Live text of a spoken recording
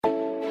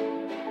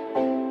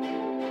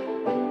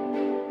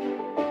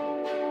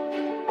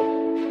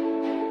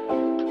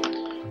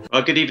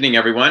Well, good evening,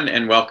 everyone,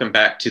 and welcome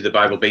back to the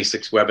Bible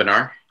Basics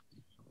webinar.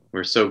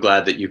 We're so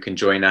glad that you can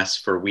join us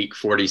for week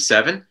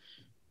 47,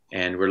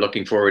 and we're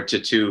looking forward to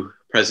two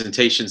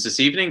presentations this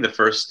evening. The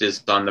first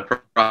is on the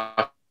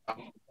prophet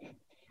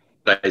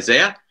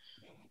Isaiah,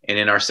 and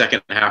in our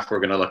second half, we're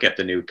going to look at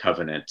the New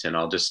Covenant. And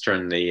I'll just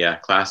turn the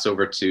class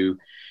over to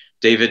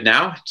David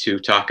now to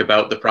talk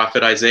about the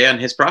prophet Isaiah and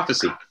his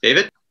prophecy.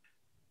 David?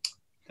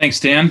 Thanks,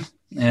 Dan,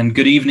 and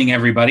good evening,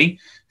 everybody.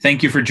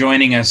 Thank you for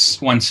joining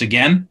us once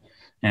again.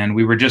 And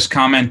we were just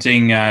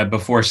commenting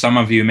before some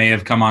of you may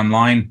have come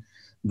online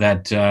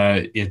that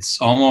it's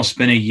almost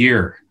been a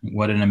year.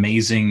 What an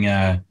amazing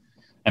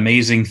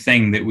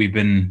thing that we've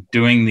been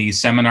doing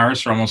these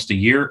seminars for almost a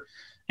year.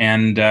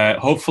 And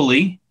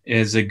hopefully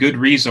is a good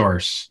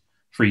resource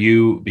for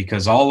you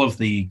because all of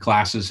the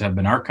classes have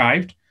been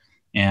archived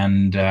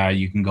and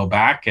you can go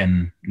back,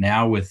 and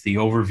now with the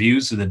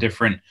overviews of the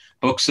different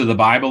books of the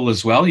Bible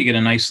as well, you get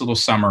a nice little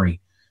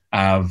summary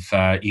of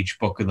each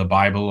book of the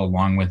Bible,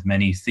 along with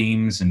many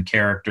themes and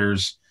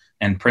characters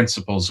and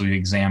principles we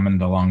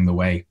examined along the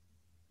way.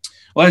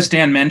 Well, as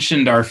Dan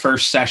mentioned, our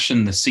first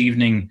session this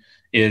evening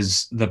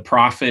is the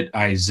prophet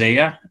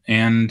Isaiah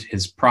and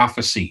his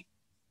prophecy.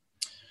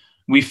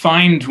 We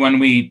find when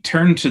we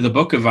turn to the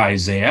book of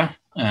Isaiah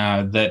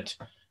that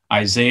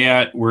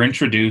Isaiah were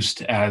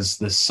introduced as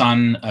the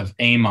son of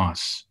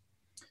Amos.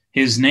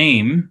 His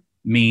name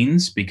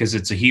means, because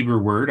it's a Hebrew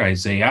word,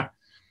 Isaiah,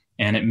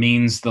 and it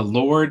means the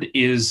Lord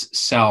is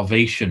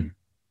salvation.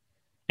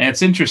 And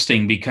it's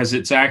interesting because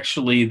it's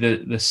actually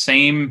the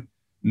same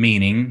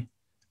meaning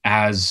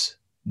as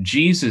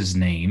Jesus'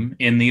 name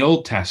in the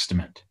Old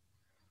Testament.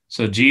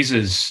 So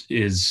Jesus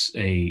is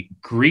a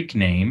Greek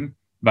name,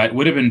 but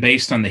would have been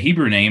based on the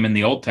Hebrew name in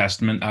the Old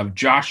Testament of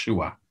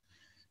Joshua,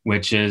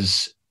 which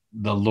is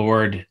the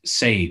Lord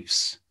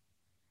saves.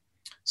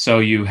 So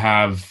you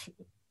have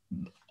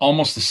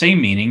almost the same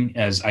meaning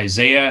as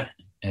Isaiah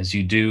as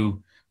you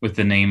do with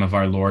the name of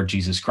our Lord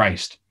Jesus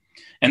Christ.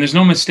 And there's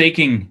no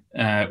mistaking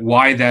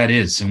why that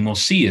is. And we'll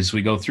see as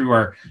we go through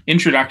our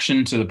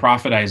introduction to the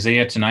prophet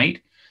Isaiah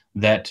tonight,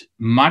 that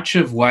much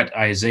of what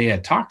Isaiah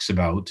talks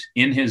about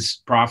in his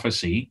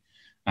prophecy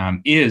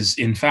is,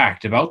 in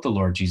fact, about the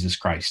Lord Jesus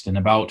Christ and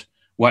about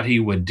what he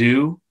would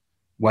do,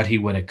 what he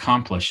would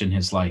accomplish in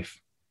his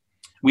life.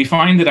 We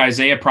find that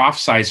Isaiah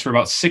prophesies for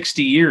about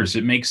 60 years.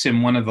 It makes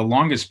him one of the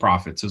longest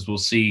prophets, as we'll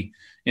see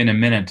in a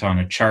minute on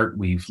a chart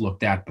we've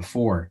looked at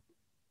before.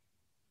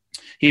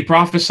 He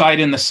prophesied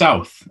in the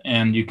south,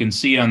 and you can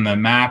see on the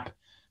map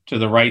to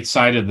the right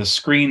side of the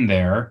screen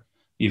there,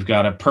 you've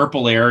got a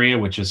purple area,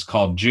 which is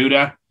called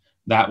Judah.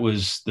 That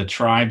was the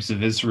tribes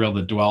of Israel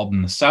that dwelled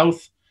in the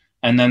south.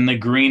 And then the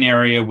green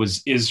area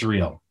was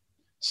Israel.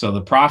 So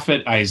the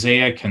prophet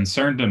Isaiah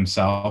concerned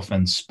himself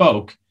and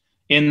spoke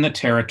in the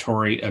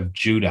territory of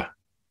Judah.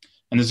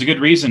 And there's a good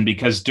reason,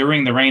 because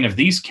during the reign of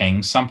these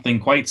kings,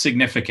 something quite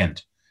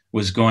significant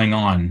was going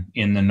on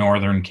in the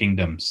northern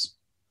kingdoms.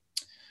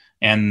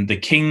 And the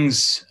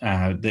kings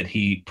that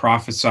he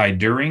prophesied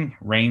during,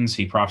 reigns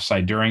he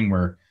prophesied during,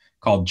 were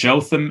called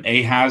Jotham,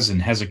 Ahaz, and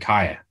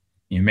Hezekiah.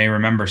 You may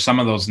remember some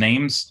of those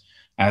names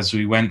as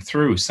we went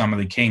through some of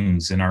the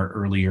kings in our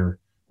earlier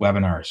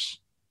webinars.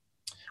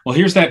 Well,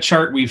 here's that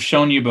chart we've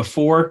shown you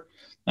before.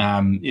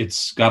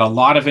 It's got a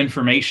lot of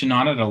information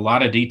on it, a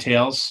lot of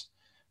details,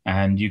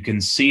 and you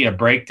can see a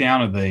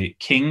breakdown of the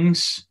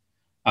kings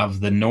of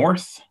the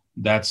north.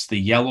 That's the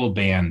yellow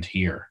band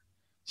here.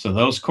 So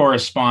those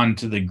correspond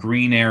to the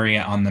green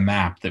area on the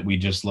map that we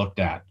just looked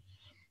at.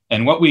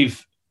 And what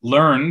we've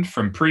learned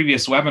from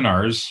previous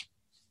webinars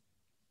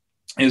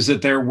is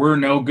that there were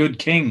no good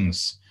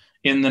kings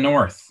in the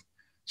north.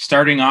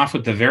 Starting off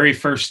with the very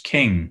first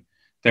king,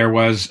 there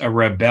was a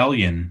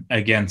rebellion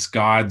against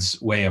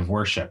God's way of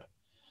worship.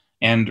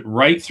 And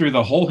right through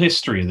the whole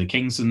history of the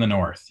kings in the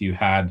north, you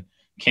had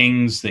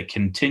kings that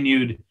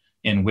continued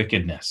in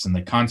wickedness, and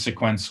the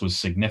consequence was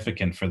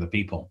significant for the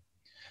people.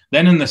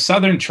 Then in the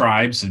southern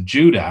tribes of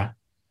Judah,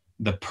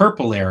 the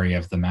purple area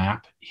of the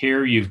map,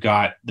 here you've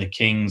got the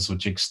kings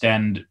which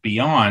extend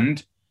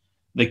beyond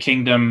the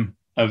kingdom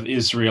of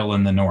Israel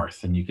in the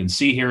north. And you can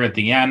see here at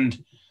the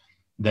end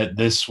that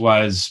this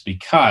was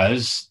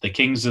because the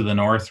kings of the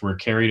north were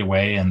carried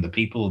away, and the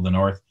people of the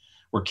north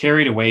were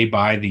carried away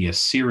by the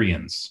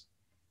Assyrians.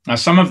 Now,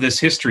 some of this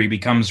history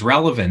becomes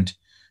relevant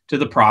to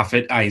the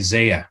prophet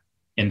Isaiah.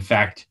 In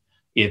fact,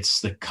 it's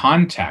the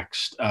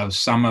context of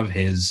some of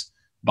his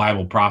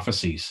Bible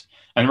prophecies.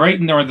 And right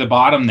near the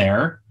bottom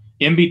there,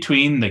 in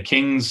between the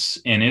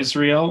kings in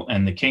Israel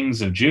and the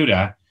kings of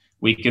Judah,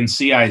 we can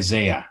see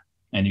Isaiah.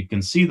 And you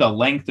can see the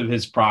length of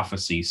his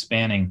prophecy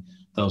spanning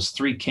those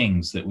three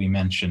kings that we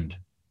mentioned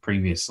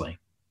previously.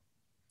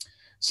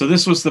 So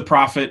this was the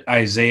prophet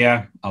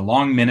Isaiah, a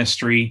long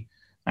ministry,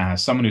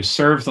 someone who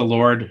served the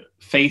Lord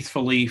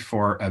faithfully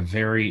for a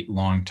very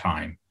long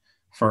time,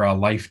 for a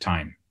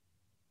lifetime.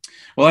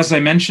 Well, as I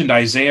mentioned,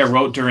 Isaiah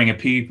wrote during a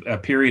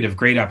period of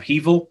great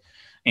upheaval,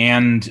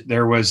 and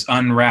there was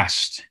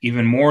unrest,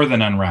 even more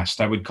than unrest.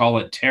 I would call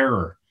it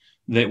terror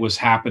that was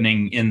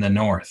happening in the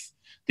north.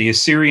 The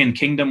Assyrian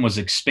kingdom was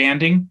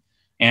expanding,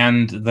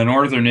 and the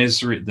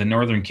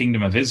northern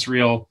kingdom of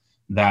Israel,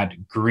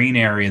 that green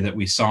area that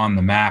we saw on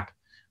the map,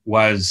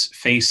 was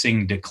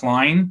facing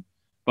decline,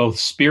 both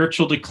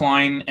spiritual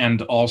decline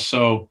and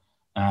also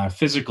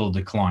physical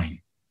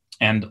decline,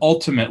 and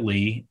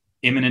ultimately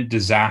imminent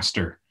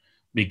disaster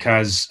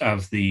because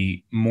of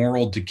the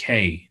moral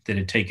decay that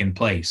had taken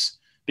place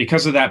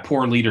because of that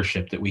poor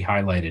leadership that we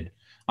highlighted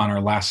on our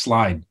last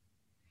slide.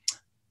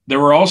 There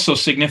were also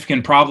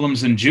significant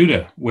problems in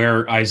Judah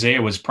where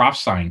Isaiah was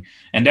prophesying,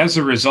 and as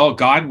a result,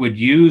 God would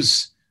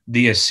use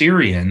the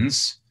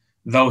Assyrians,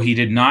 though he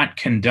did not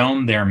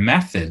condone their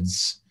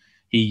methods.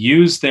 He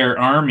used their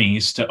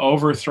armies to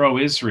overthrow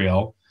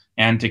Israel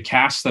and to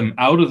cast them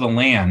out of the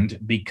land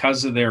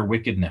because of their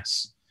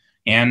wickedness.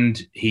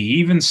 And he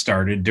even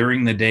started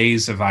during the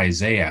days of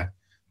Isaiah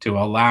to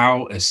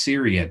allow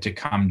Assyria to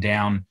come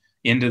down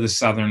into the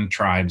southern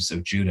tribes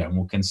of Judah. And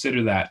we'll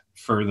consider that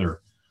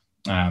further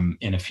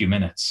in a few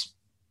minutes.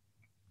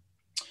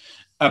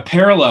 A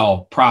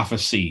parallel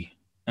prophecy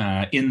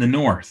in the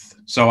north.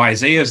 So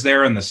Isaiah is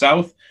there in the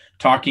south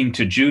talking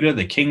to Judah,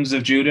 the kings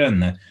of Judah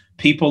and the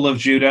people of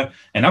Judah.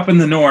 And up in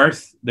the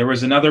north, there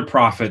was another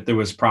prophet that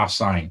was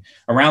prophesying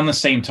around the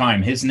same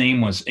time. His name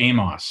was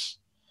Amos.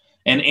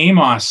 And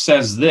Amos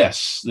says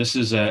this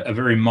is a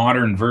very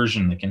modern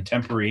version, the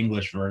contemporary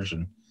English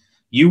version.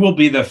 You will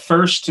be the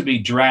first to be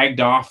dragged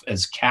off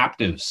as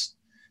captives.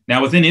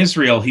 Now, within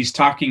Israel, he's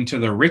talking to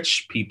the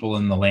rich people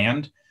in the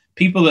land,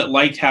 people that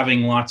liked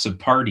having lots of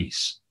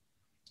parties.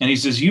 And he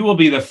says, you will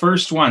be the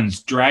first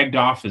ones dragged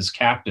off as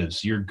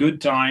captives. Your good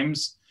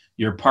times,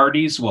 your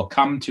parties will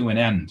come to an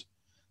end.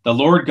 The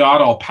Lord God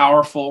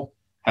all-powerful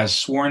has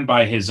sworn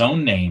by his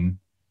own name,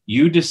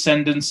 you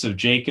descendants of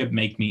Jacob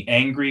make me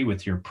angry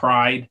with your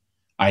pride.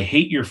 I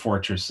hate your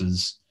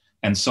fortresses,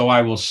 and so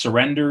I will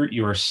surrender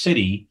your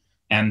city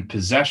and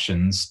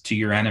possessions to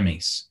your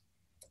enemies.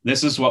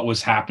 This is what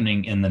was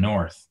happening in the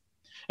north.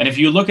 And if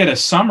you look at a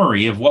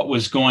summary of what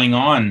was going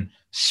on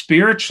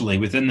spiritually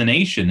within the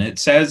nation, it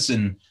says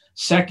in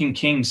 2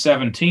 Kings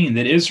 17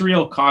 that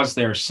Israel caused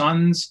their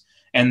sons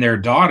and their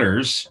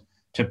daughters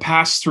to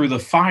pass through the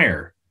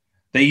fire.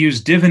 They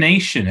used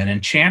divination and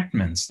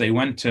enchantments. They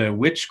went to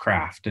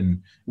witchcraft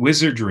and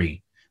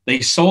wizardry.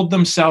 They sold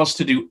themselves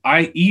to do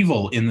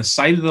evil in the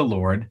sight of the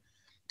Lord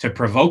to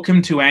provoke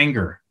him to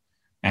anger,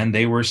 and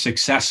they were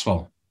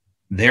successful.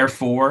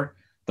 Therefore,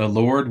 the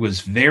Lord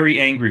was very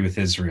angry with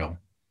Israel,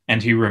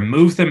 and he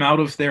removed them out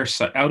of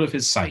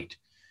his sight.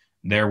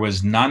 There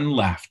was none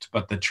left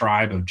but the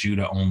tribe of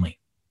Judah only.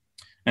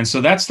 And so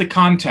that's the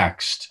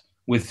context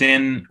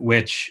within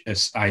which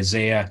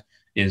Isaiah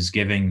is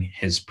giving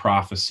his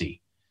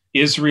prophecy.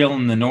 Israel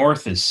in the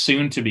north is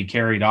soon to be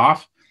carried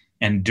off,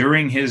 and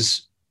during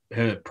his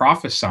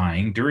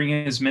prophesying, during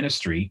his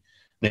ministry,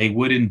 they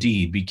would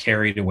indeed be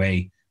carried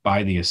away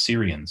by the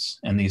Assyrians.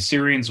 And the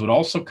Assyrians would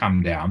also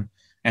come down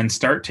and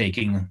start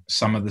taking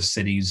some of the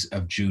cities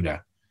of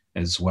Judah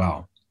as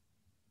well.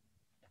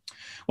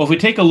 Well, if we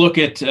take a look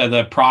at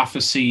the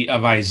prophecy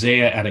of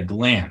Isaiah at a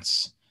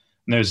glance,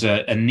 there's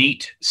a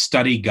neat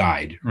study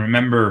guide.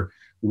 Remember,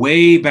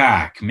 way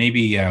back,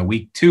 maybe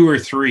week 2 or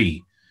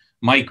 3,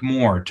 Mike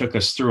Moore took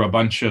us through a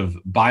bunch of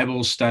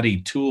Bible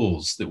study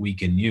tools that we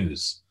can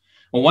use.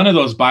 Well, one of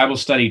those Bible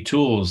study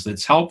tools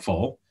that's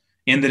helpful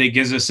in that it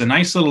gives us a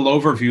nice little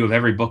overview of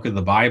every book of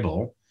the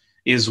Bible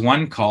is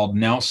one called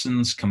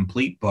Nelson's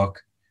Complete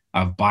Book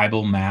of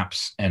Bible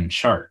Maps and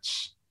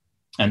Charts.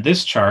 And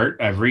this chart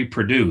I've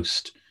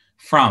reproduced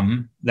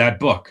from that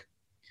book.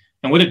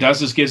 And what it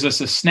does is gives us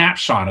a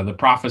snapshot of the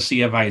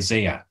prophecy of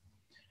Isaiah.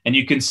 And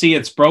you can see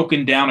it's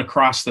broken down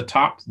across the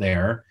top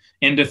there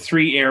into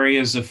 3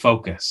 areas of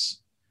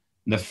focus.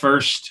 The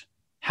first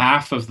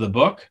half of the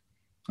book,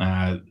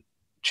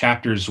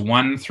 chapters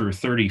 1 through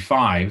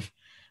 35,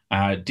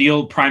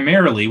 deal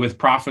primarily with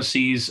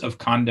prophecies of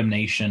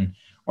condemnation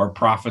or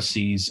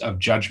prophecies of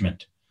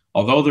judgment,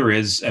 although there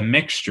is a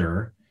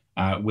mixture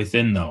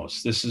within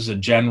those. This is a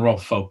general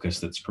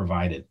focus that's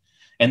provided.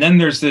 And then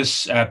there's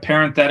this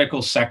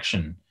parenthetical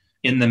section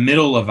in the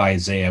middle of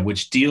Isaiah,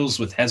 which deals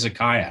with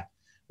Hezekiah,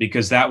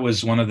 because that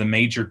was one of the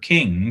major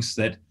kings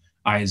that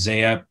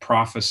Isaiah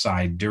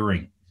prophesied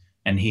during,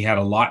 and he had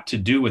a lot to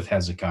do with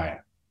Hezekiah.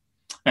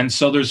 And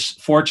so there's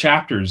 4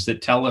 chapters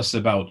that tell us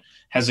about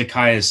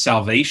Hezekiah's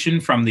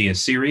salvation from the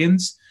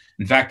Assyrians.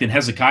 In fact, in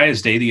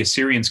Hezekiah's day, the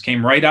Assyrians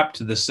came right up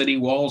to the city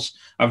walls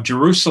of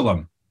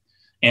Jerusalem,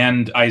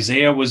 and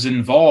Isaiah was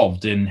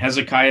involved in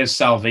Hezekiah's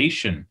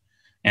salvation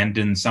and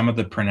in some of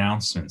the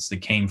pronouncements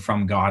that came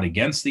from God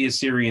against the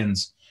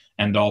Assyrians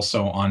and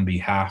also on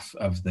behalf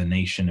of the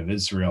nation of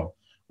Israel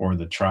or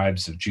the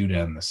tribes of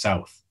Judah in the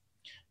south.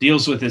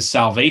 Deals with his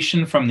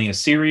salvation from the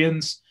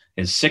Assyrians,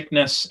 his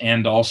sickness,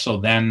 and also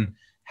then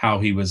how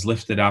he was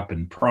lifted up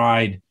in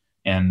pride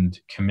and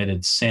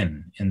committed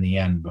sin in the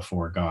end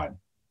before God.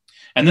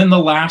 And then the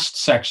last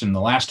section, the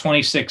last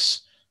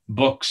 26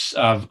 books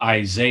of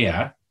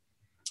Isaiah,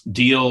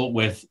 deal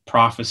with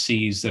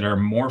prophecies that are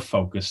more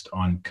focused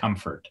on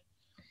comfort.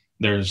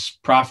 There's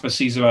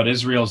prophecies about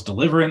Israel's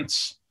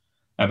deliverance,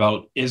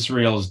 about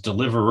Israel's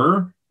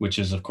deliverer, which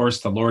is, of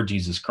course, the Lord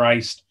Jesus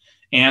Christ,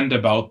 and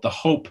about the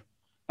hope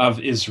of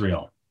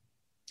Israel.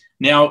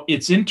 Now,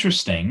 it's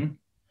interesting.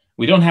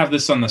 We don't have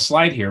this on the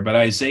slide here, but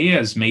Isaiah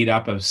is made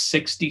up of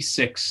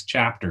 66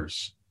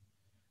 chapters,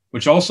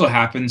 which also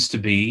happens to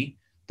be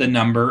the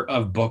number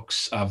of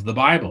books of the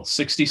Bible.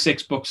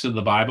 66 books of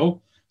the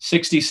Bible,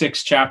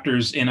 66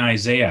 chapters in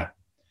Isaiah.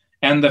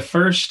 And the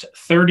first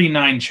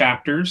 39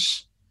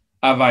 chapters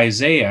of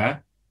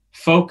Isaiah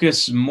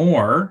focus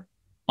more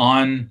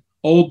on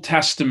Old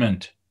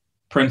Testament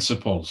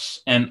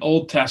principles and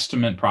Old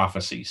Testament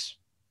prophecies.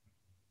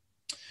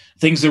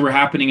 Things that were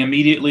happening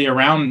immediately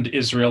around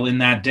Israel in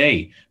that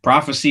day.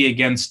 Prophecy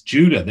against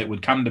Judah that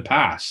would come to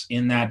pass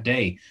in that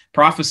day.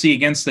 Prophecy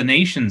against the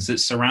nations that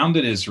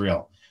surrounded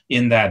Israel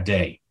in that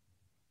day.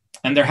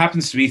 And there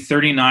happens to be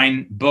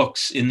 39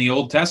 books in the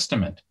Old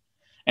Testament.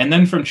 And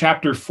then from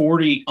chapter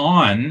 40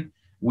 on,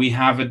 we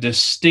have a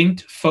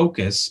distinct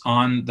focus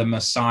on the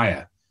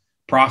Messiah.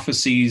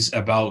 Prophecies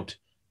about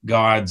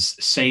God's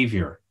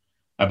Savior,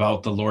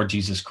 about the Lord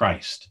Jesus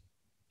Christ.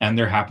 And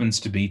there happens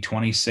to be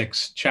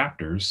 26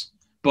 chapters,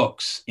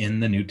 books in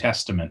the New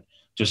Testament,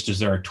 just as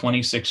there are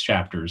 26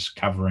 chapters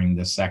covering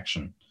this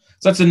section.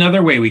 So that's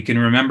another way we can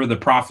remember the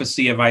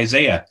prophecy of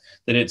Isaiah,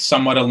 that it's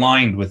somewhat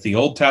aligned with the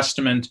Old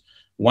Testament,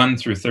 1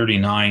 through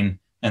 39,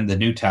 and the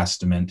New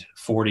Testament,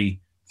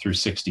 40 through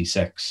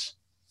 66.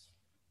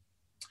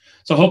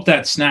 So I hope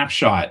that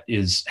snapshot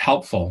is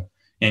helpful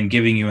in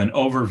giving you an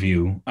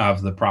overview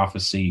of the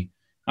prophecy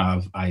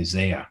of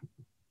Isaiah.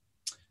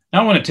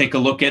 Now I want to take a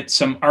look at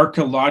some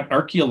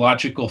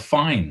archaeological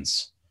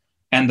finds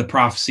and the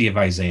prophecy of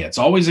Isaiah. It's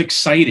always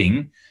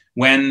exciting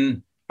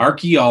when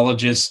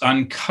archaeologists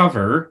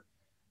uncover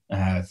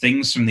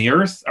things from the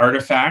earth,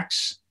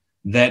 artifacts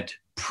that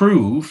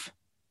prove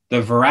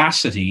the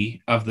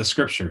veracity of the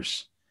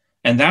scriptures.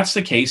 And that's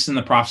the case in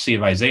the prophecy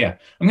of Isaiah.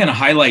 I'm going to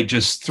highlight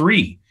just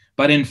 3,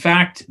 but in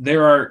fact,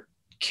 there are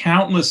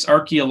countless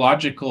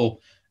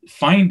archaeological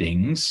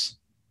findings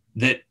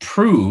that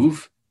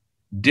prove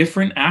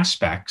different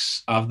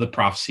aspects of the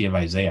prophecy of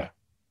Isaiah.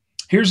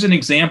 Here's an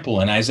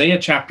example in Isaiah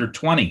chapter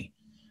 20.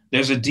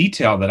 There's a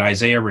detail that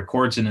Isaiah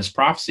records in his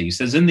prophecy. He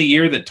says, in the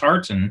year that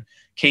Tartan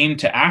came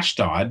to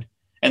Ashdod,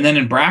 and then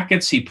in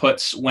brackets he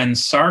puts, when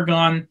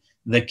Sargon,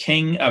 the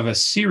king of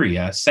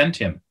Assyria, sent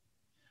him.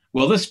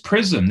 Well, this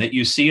prism that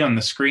you see on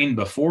the screen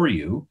before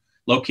you,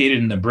 located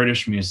in the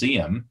British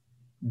Museum,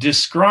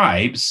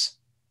 describes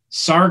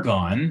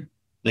Sargon,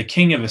 the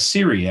king of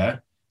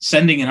Assyria,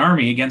 sending an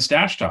army against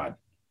Ashdod.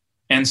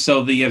 And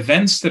so the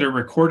events that are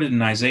recorded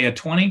in Isaiah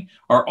 20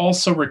 are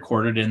also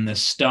recorded in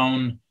this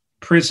stone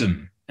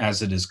prism,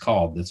 as it is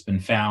called, that's been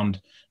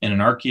found in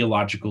an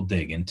archaeological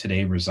dig and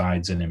today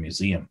resides in a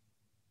museum.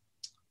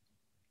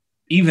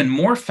 Even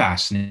more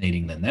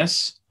fascinating than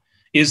this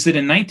is that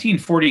in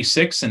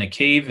 1946, in a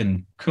cave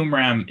in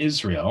Qumran,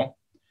 Israel,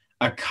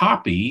 a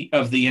copy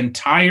of the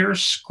entire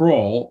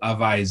scroll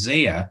of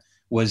Isaiah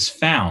was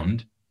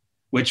found,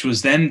 which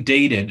was then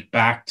dated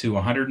back to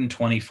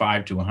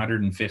 125 to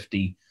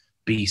 150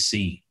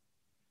 BC.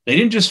 They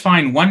didn't just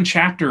find one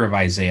chapter of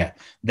Isaiah.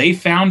 They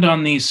found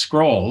on these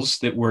scrolls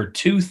that were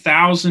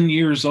 2,000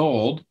 years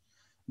old,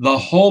 the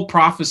whole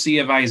prophecy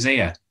of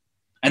Isaiah.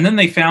 And then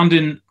they found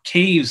in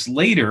caves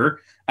later,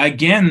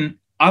 again,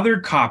 other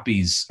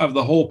copies of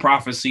the whole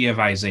prophecy of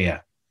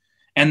Isaiah.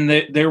 And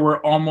there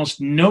were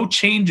almost no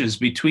changes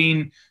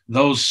between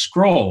those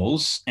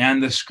scrolls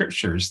and the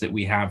scriptures that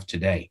we have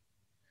today.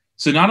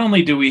 So not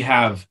only do we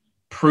have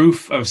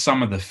proof of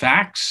some of the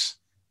facts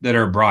that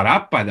are brought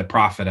up by the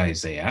prophet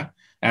Isaiah,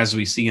 as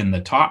we see in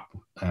the top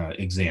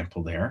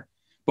example there,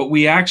 but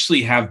we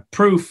actually have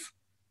proof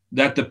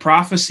that the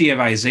prophecy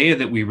of Isaiah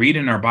that we read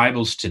in our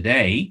Bibles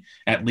today,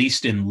 at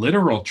least in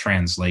literal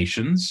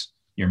translations,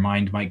 your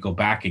mind might go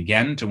back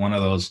again to one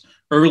of those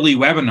early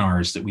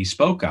webinars that we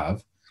spoke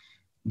of,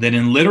 that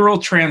in literal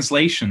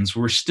translations,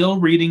 we're still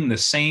reading the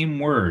same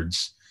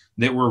words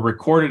that were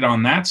recorded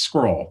on that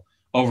scroll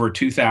over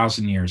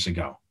 2,000 years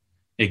ago.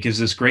 It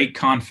gives us great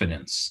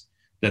confidence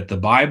that the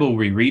Bible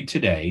we read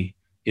today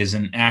is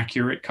an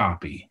accurate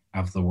copy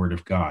of the Word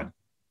of God.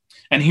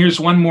 And here's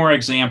one more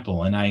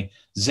example in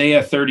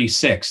Isaiah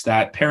 36,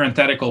 that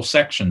parenthetical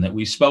section that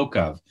we spoke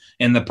of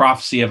in the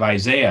prophecy of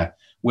Isaiah,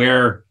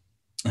 where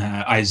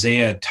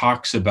Isaiah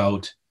talks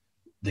about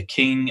the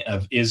king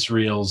of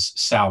Israel's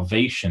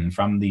salvation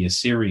from the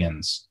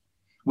Assyrians.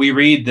 We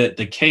read that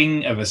the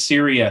king of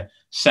Assyria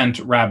sent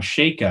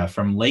Rabshakeh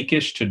from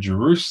Lachish to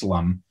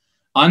Jerusalem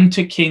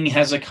unto King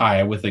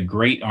Hezekiah with a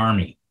great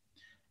army.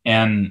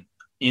 And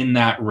in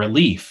that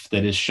relief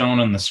that is shown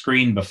on the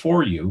screen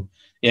before you,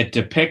 it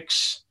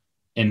depicts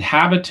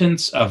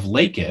inhabitants of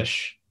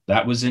Lachish,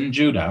 that was in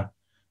Judah,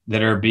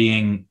 that are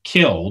being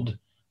killed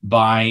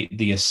by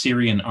the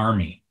Assyrian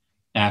army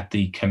at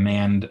the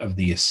command of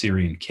the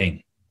Assyrian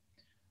king.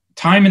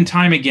 Time and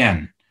time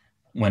again,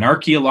 when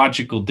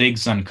archaeological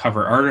digs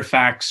uncover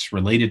artifacts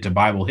related to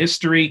Bible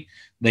history,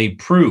 they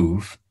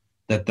prove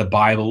that the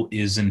Bible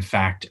is in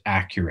fact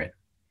accurate.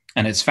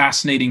 And it's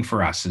fascinating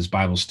for us as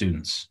Bible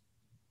students.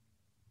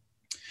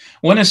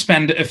 I want to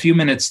spend a few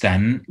minutes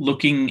then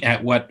looking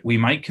at what we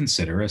might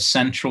consider a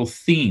central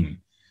theme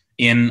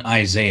in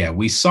Isaiah.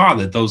 We saw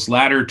that those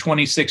latter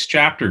 26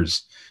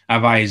 chapters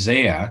of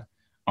Isaiah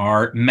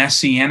are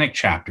messianic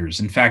chapters.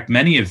 In fact,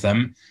 many of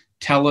them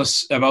tell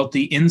us about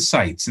the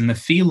insights and the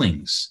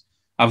feelings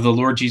of the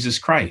Lord Jesus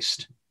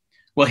Christ.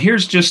 Well,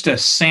 here's just a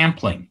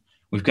sampling.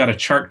 We've got a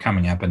chart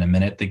coming up in a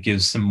minute that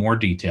gives some more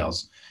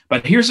details.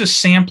 But here's a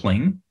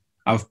sampling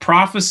of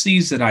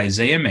prophecies that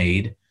Isaiah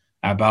made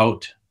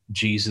about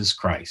Jesus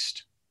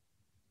Christ.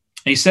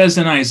 He says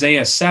in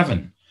Isaiah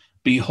 7,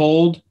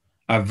 "Behold,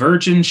 a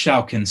virgin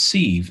shall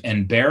conceive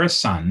and bear a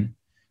son,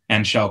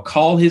 and shall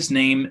call his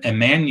name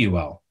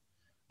Emmanuel.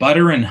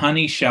 Butter and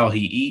honey shall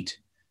he eat,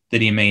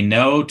 that he may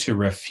know to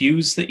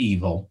refuse the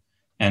evil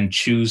and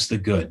choose the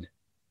good."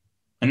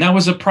 And that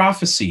was a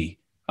prophecy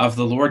of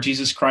the Lord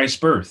Jesus Christ's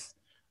birth.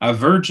 A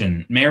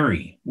virgin,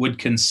 Mary, would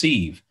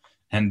conceive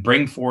and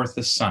bring forth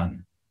a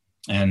son,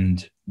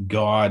 and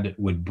God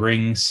would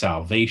bring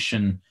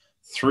salvation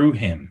through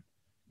him.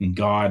 And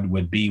God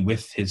would be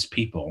with his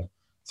people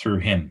through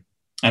him.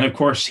 And of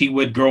course, he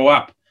would grow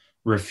up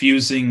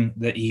refusing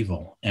the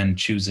evil and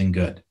choosing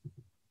good.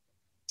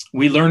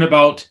 We learn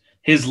about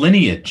his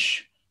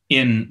lineage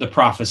in the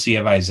prophecy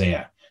of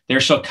Isaiah. "There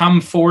shall come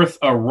forth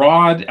a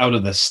rod out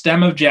of the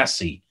stem of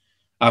Jesse,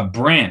 a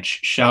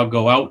branch shall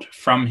go out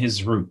from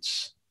his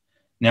roots."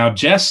 Now,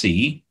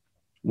 Jesse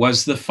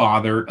was the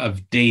father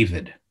of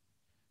David.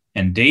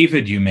 And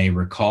David, you may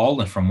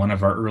recall from one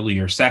of our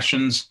earlier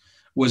sessions,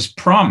 was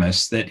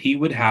promised that he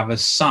would have a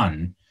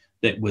son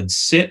that would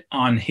sit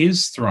on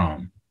his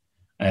throne,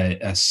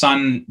 a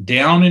son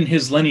down in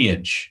his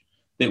lineage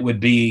that would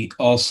be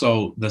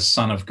also the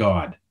Son of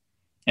God,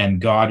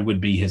 and God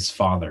would be his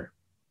father.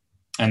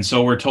 And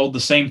so we're told the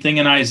same thing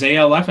in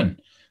Isaiah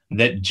 11,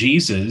 that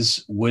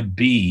Jesus would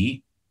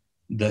be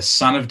the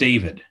son of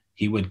David.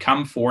 He would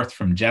come forth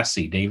from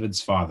Jesse,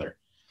 David's father.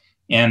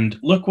 And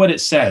look what it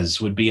says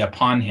would be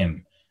upon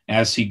him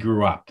as he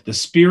grew up. "The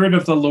Spirit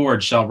of the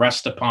Lord shall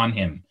rest upon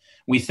him."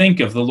 We think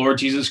of the Lord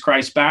Jesus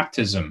Christ's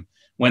baptism,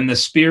 when the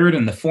Spirit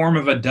in the form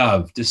of a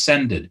dove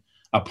descended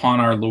upon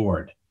our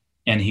Lord,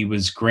 and he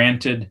was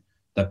granted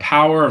the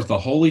power of the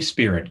Holy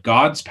Spirit,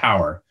 God's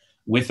power,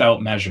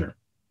 without measure.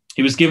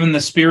 He was given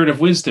the spirit of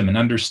wisdom and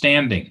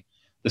understanding,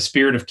 the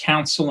spirit of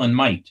counsel and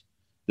might,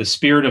 the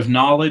spirit of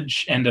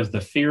knowledge and of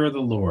the fear of the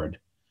Lord,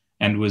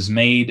 and was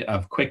made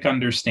of quick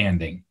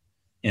understanding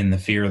in the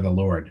fear of the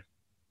Lord.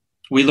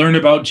 We learn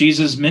about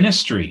Jesus'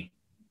 ministry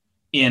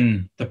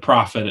in the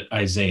prophet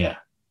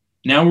Isaiah.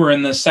 Now we're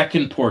in the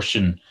second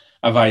portion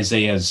of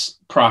Isaiah's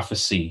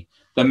prophecy,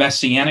 the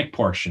messianic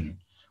portion,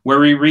 where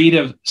we read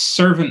of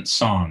servant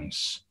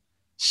songs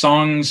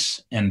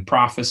and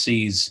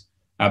prophecies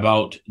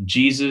about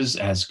Jesus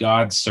as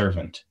God's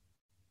servant.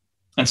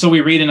 And so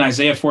we read in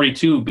Isaiah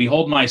 42,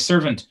 "Behold my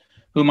servant,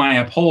 whom I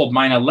uphold,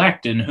 mine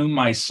elect, in whom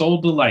my soul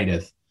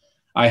delighteth.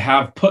 I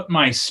have put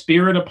my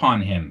spirit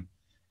upon him,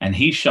 and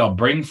he shall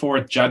bring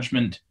forth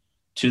judgment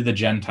to the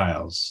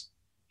Gentiles.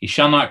 He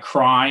shall not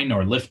cry,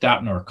 nor lift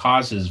up, nor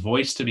cause his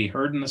voice to be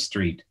heard in the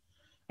street.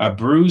 A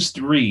bruised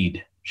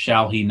reed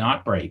shall he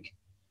not break,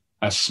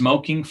 a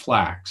smoking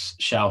flax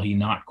shall he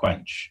not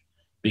quench,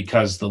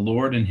 because the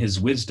Lord in his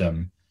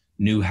wisdom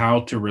knew how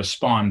to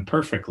respond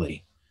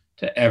perfectly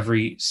to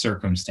every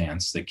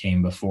circumstance that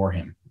came before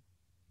him."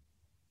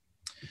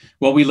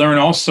 Well, we learn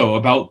also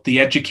about the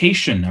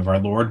education of our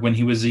Lord when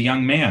he was a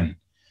young man.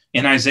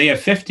 In Isaiah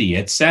 50,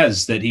 it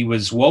says that he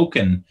was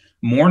woken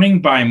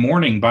morning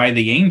by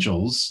the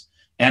angels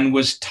and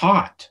was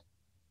taught.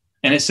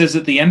 And it says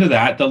at the end of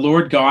that, "The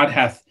Lord God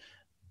hath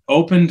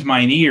opened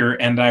mine ear,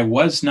 and I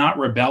was not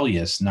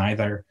rebellious,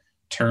 neither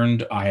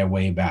turned I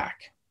away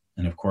back."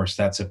 And of course,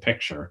 that's a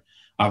picture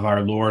of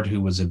our Lord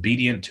who was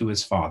obedient to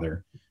his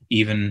Father,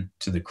 even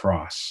to the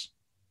cross.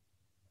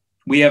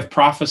 We have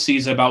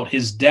prophecies about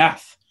his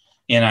death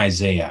in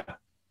Isaiah,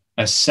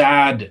 a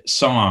sad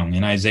song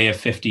in Isaiah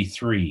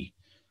 53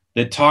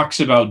 that talks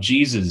about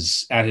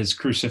Jesus at his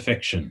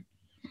crucifixion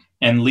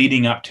and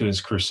leading up to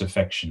his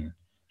crucifixion.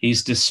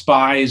 He's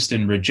despised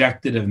and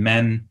rejected of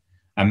men,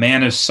 a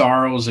man of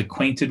sorrows,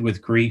 acquainted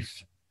with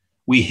grief.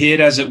 We hid,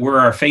 as it were,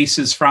 our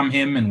faces from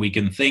him, and we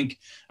can think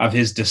of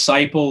his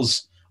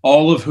disciples,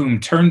 all of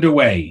whom turned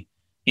away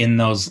in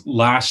those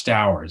last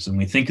hours. And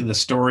we think of the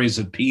stories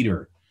of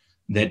Peter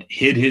that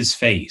hid his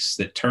face,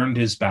 that turned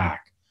his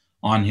back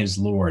on his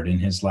Lord in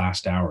his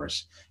last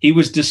hours. He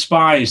was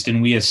despised,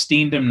 and we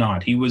esteemed him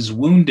not. He was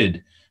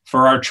wounded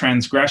for our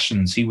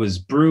transgressions. He was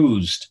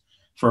bruised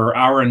for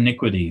our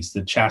iniquities.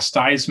 The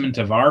chastisement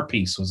of our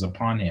peace was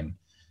upon him,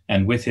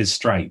 and with his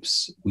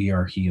stripes we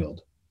are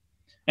healed.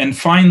 And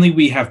finally,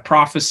 we have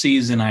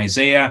prophecies in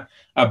Isaiah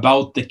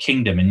about the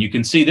kingdom. And you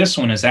can see this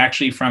one is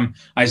actually from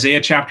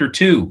Isaiah chapter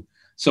 2.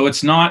 So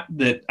it's not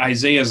that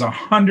Isaiah is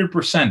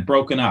 100%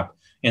 broken up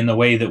in the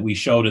way that we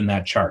showed in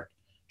that chart.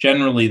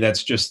 Generally,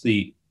 that's just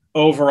the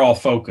overall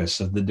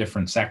focus of the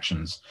different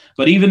sections.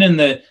 But even in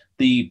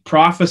the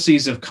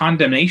prophecies of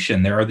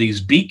condemnation, there are these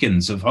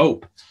beacons of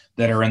hope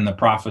that are in the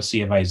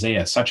prophecy of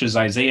Isaiah, such as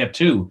Isaiah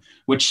 2,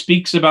 which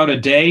speaks about a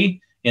day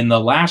in the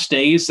last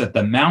days that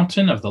the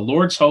mountain of the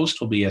Lord's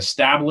host will be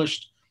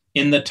established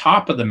in the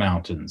top of the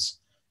mountains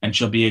and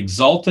shall be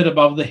exalted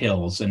above the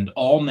hills, and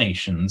all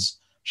nations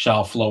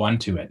shall flow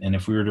unto it. And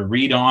if we were to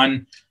read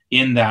on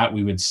in that,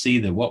 we would see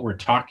that what we're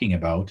talking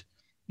about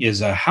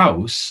is a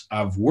house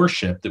of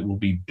worship that will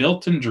be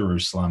built in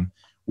Jerusalem,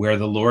 where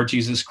the Lord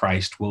Jesus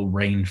Christ will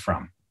reign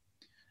from.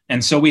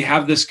 And so we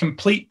have this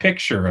complete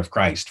picture of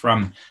Christ,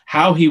 from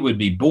how he would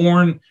be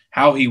born,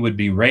 how he would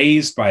be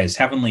raised by his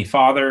heavenly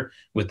Father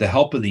with the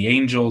help of the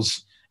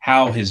angels,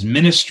 how his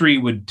ministry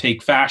would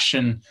take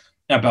fashion,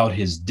 about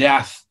his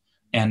death,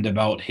 and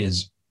about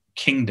his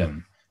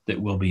kingdom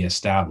that will be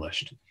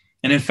established.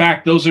 And in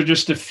fact, those are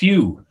just a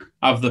few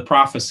of the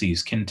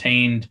prophecies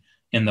contained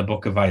in the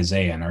book of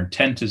Isaiah. And our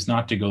intent is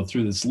not to go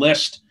through this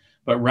list,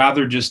 but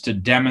rather just to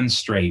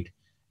demonstrate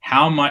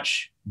how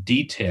much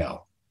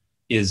detail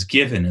is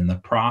given in the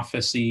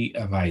prophecy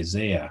of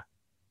Isaiah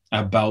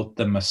about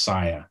the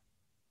Messiah.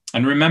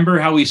 And remember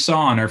how we saw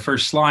on our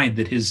first slide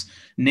that his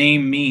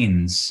name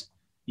means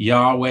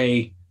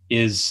Yahweh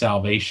is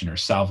salvation, or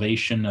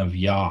salvation of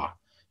Yah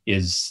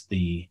is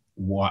the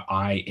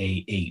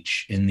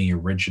Y-A-H in the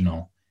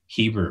original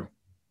Hebrew,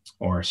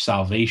 or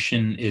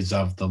salvation is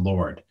of the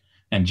Lord.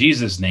 And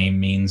Jesus' name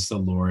means the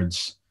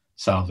Lord's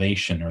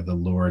salvation, or the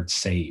Lord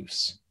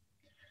saves.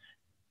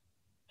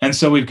 And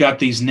so we've got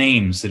these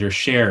names that are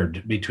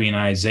shared between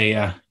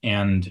Isaiah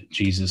and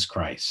Jesus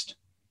Christ.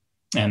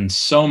 And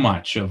so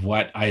much of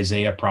what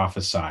Isaiah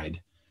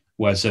prophesied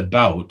was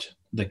about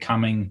the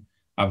coming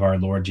of our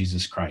Lord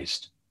Jesus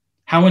Christ.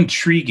 How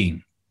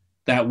intriguing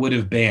that would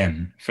have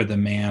been for the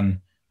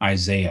man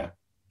Isaiah.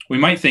 We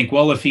might think,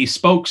 well, if he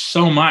spoke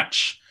so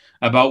much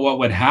about what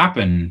would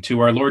happen to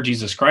our Lord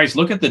Jesus Christ,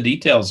 look at the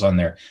details on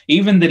there.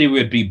 Even that he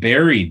would be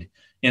buried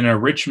in a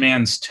rich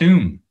man's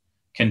tomb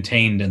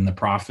contained in the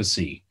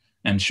prophecy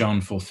and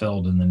shown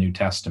fulfilled in the New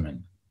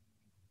Testament.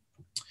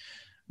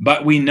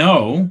 But we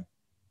know,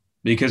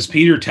 because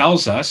Peter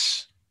tells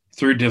us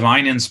through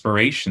divine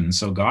inspiration,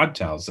 so God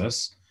tells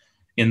us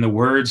in the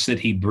words that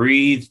he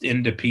breathed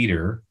into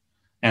Peter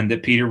and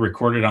that Peter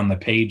recorded on the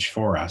page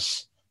for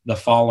us, the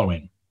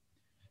following: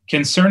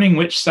 concerning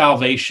which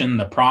salvation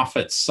the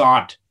prophets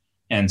sought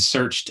and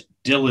searched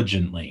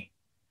diligently,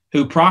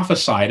 who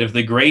prophesied of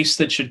the grace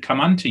that should come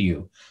unto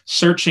you,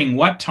 searching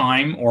what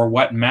time or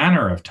what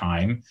manner of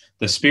time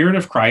the Spirit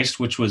of Christ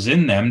which was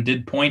in them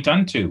did point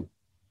unto,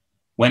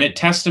 when it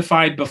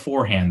testified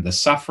beforehand the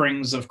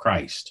sufferings of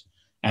Christ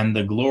and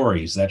the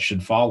glories that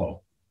should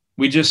follow.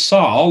 We just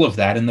saw all of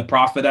that in the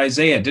prophet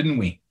Isaiah, didn't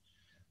we?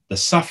 The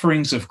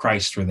sufferings of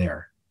Christ were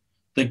there,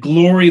 the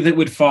glory that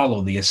would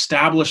follow, the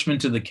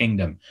establishment of the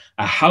kingdom,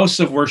 a house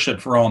of worship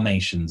for all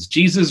nations,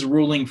 Jesus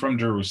ruling from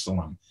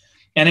Jerusalem.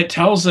 And it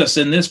tells us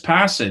in this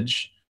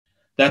passage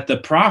that the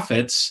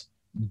prophets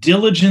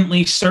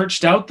diligently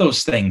searched out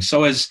those things.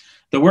 So as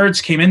the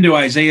words came into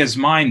Isaiah's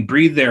mind,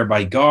 breathed there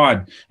by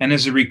God, and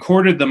as he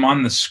recorded them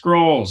on the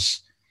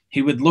scrolls,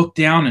 he would look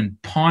down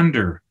and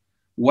ponder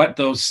what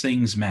those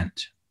things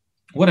meant.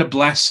 What a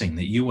blessing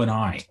that you and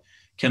I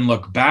can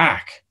look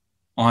back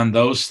on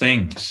those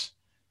things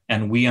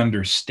and we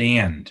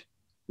understand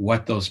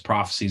what those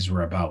prophecies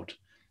were about.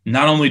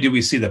 Not only do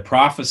we see the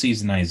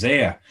prophecies in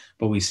Isaiah,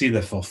 but we see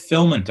the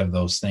fulfillment of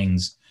those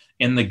things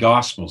in the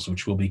Gospels,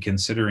 which we'll be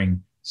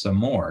considering some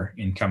more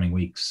in coming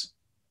weeks.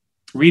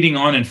 Reading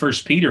on in 1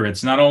 Peter,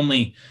 it's not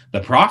only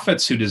the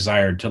prophets who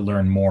desired to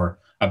learn more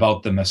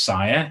about the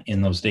Messiah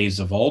in those days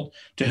of old,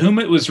 to whom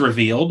it was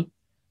revealed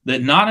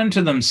that not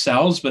unto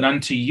themselves, but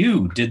unto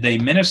you did they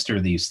minister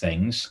these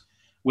things,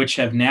 which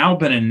have now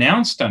been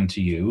announced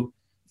unto you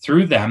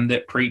through them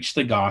that preach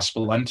the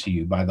gospel unto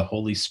you by the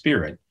Holy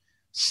Spirit,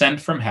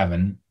 sent from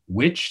heaven,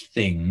 which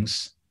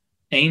things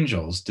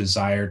angels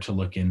desire to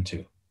look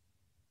into.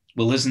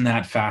 Well, isn't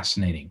that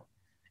fascinating?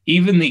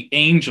 Even the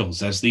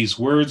angels, as these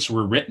words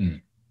were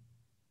written,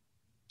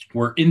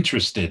 were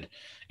interested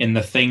in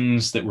the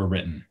things that were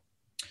written.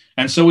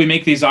 And so we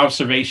make these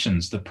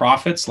observations. The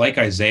prophets, like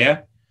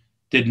Isaiah,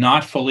 did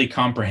not fully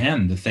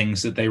comprehend the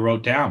things that they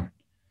wrote down.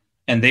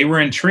 And they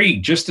were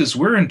intrigued, just as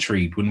we're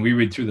intrigued when we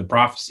read through the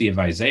prophecy of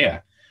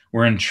Isaiah.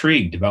 We're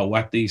intrigued about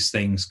what these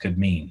things could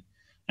mean,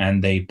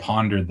 and they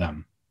pondered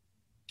them.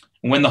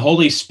 When the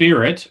Holy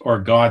Spirit, or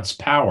God's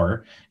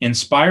power,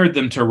 inspired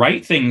them to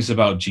write things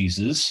about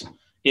Jesus,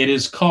 it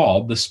is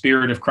called the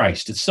Spirit of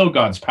Christ. It's still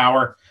God's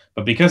power,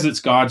 but because it's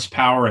God's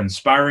power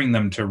inspiring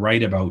them to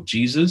write about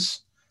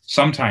Jesus,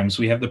 sometimes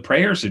we have the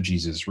prayers of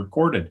Jesus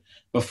recorded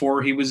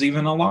before he was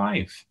even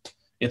alive.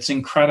 It's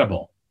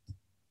incredible.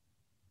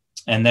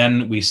 And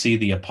then we see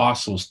the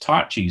apostles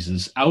taught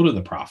Jesus out of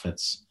the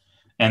prophets,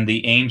 and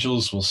the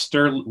angels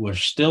were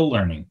still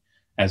learning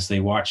as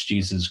they watched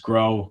Jesus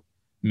grow,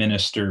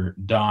 minister,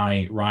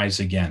 die, rise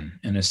again,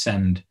 and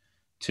ascend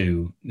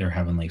to their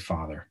heavenly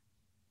Father.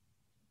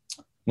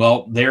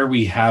 Well, there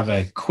we have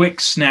a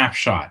quick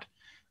snapshot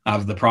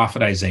of the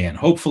prophet Isaiah. And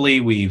hopefully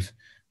we've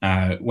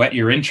whet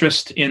your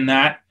interest in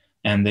that,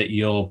 and that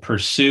you'll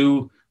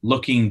pursue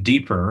looking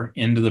deeper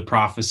into the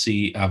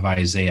prophecy of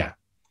Isaiah.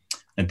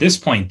 At this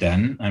point,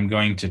 then, I'm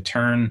going to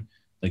turn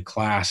the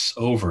class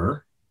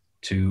over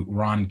to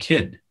Ron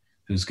Kidd,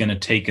 who's going to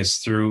take us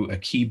through a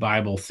key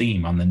Bible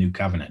theme on the New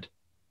Covenant.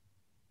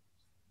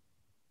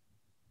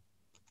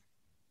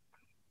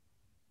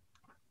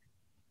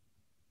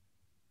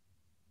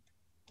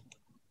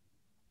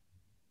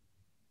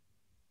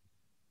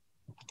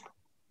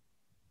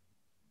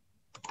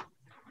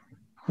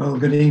 Well,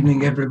 good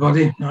evening,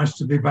 everybody. Nice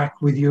to be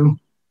back with you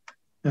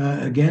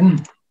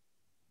again.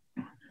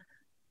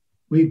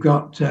 We've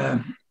got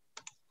a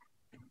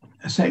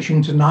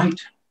section tonight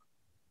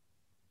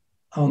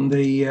on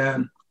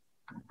the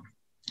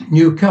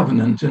New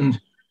Covenant.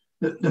 And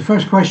the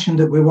first question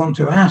that we want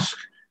to ask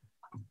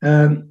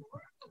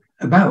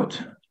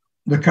about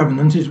the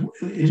covenant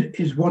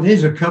is what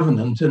is a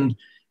covenant? And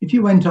if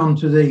you went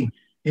onto the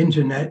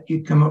internet,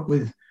 you'd come up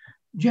with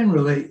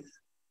generally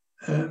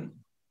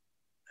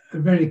a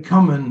very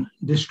common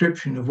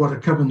description of what a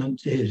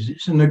covenant is.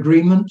 It's an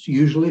agreement,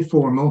 usually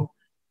formal,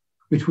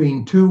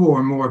 between two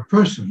or more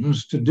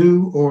persons to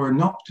do or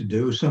not to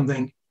do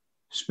something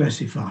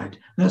specified.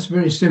 That's a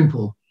very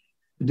simple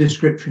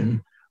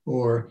description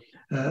of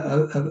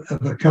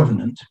a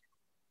covenant.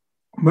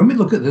 When we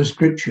look at the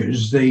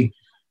scriptures, the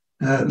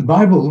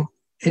Bible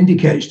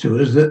indicates to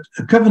us that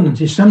a covenant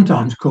is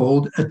sometimes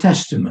called a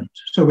testament.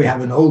 So we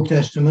have an Old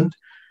Testament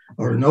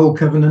or an Old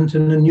Covenant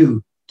and a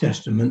New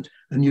Testament,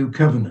 a New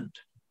Covenant.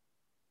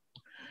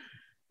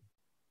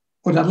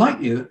 What I'd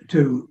like you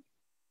to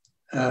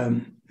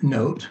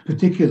note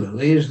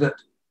particularly is that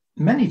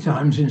many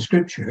times in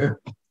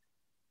Scripture,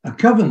 a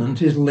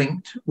covenant is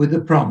linked with a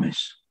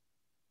promise.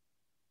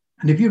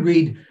 And if you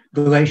read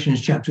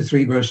Galatians chapter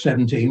 3, verse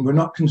 17, we're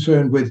not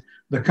concerned with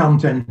the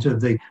content of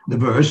the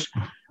verse,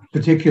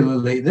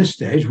 particularly at this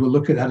stage. We'll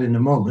look at that in a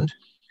moment.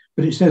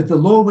 But it says, the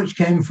law which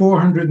came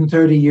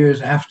 430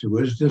 years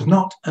afterwards does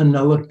not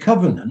annul a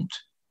covenant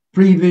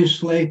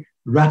previously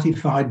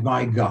ratified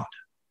by God,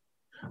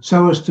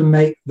 so as to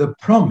make the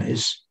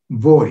promise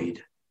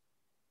void.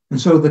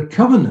 And so the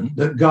covenant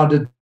that God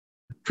had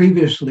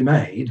previously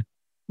made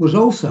was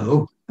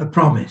also a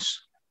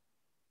promise.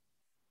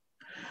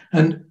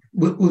 And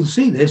we'll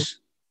see this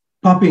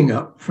popping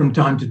up from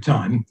time to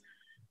time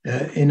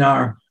in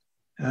our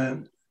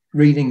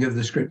reading of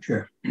the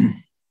scripture.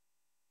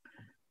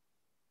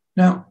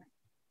 Now,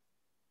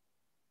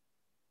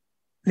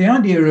 the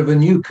idea of a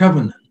new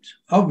covenant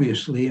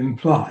obviously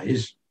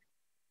implies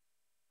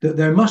that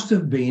there must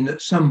have been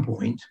at some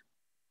point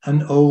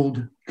an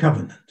old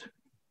covenant.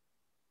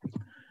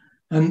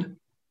 And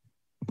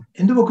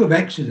in the book of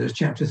Exodus,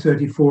 chapter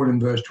 34 and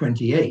verse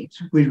 28,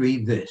 we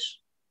read this.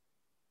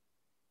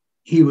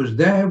 He was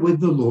there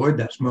with the Lord,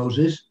 that's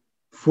Moses,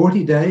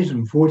 40 days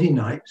and 40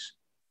 nights.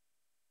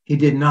 He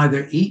did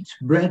neither eat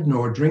bread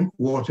nor drink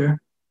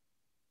water.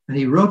 And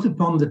he wrote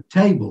upon the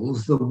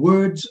tables the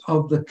words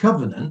of the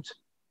covenant,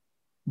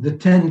 the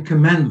 10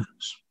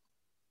 Commandments.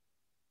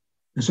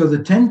 And so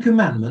the 10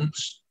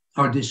 Commandments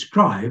are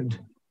described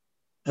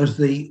as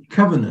the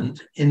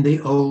covenant in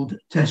the Old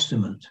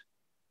Testament.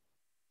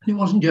 And it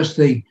wasn't just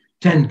the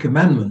 10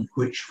 Commandments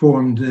which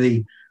formed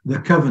the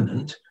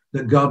covenant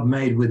that God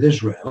made with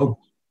Israel.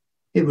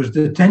 It was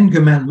the 10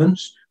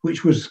 Commandments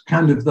which was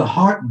kind of the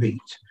heartbeat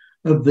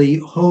of the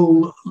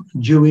whole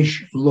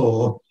Jewish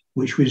law,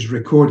 which was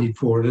recorded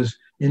for us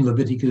in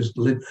Leviticus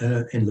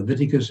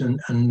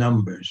and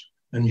Numbers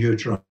and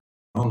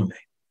Deuteronomy.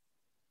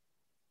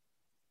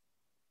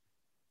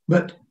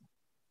 But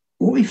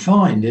what we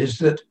find is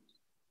that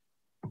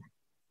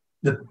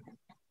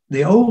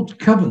the Old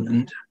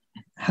Covenant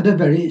had a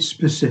very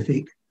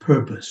specific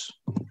purpose.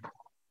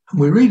 And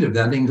we read of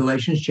that in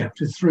Galatians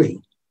chapter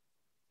 3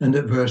 and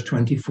at verse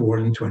 24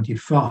 and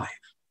 25.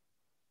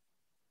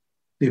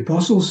 The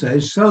apostle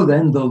says, so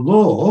then the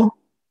law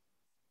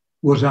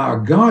was our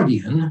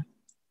guardian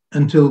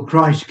until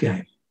Christ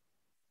came,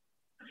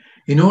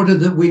 in order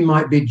that we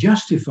might be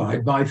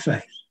justified by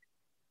faith.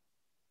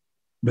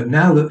 But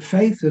now that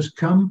faith has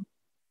come,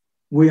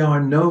 we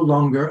are no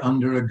longer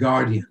under a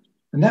guardian.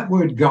 And that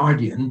word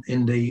guardian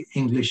in the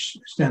English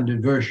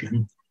Standard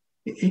Version,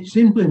 it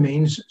simply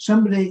means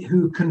somebody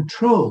who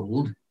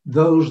controlled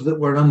those that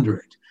were under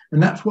it.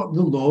 And that's what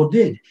the law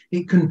did.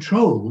 It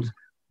controlled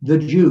the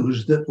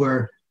Jews that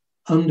were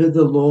under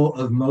the law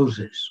of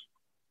Moses.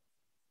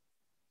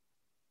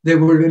 They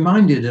were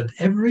reminded at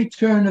every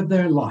turn of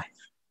their life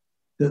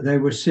that they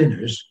were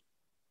sinners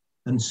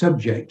and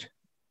subject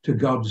to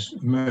God's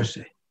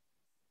mercy.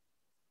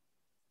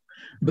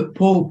 But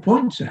Paul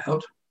points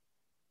out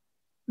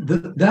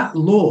that that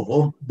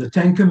law, the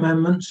 10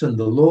 Commandments and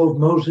the law of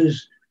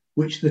Moses,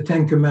 which the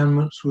 10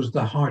 Commandments was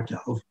the heart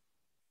of,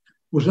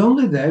 was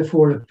only there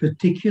for a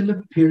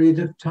particular period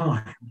of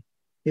time.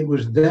 It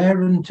was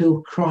there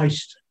until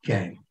Christ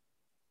came.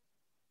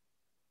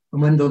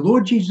 And when the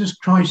Lord Jesus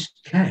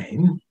Christ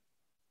came,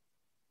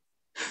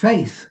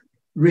 faith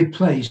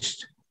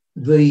replaced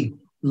the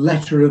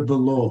letter of the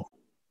law.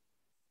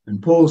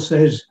 And Paul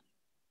says,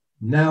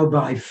 now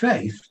by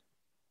faith,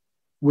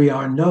 we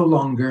are no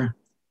longer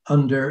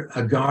under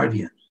a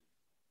guardian.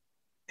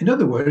 In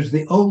other words,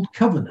 the old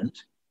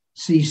covenant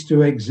ceased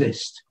to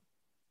exist.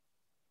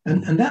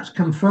 And that's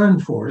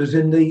confirmed for us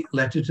in the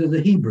letter to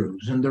the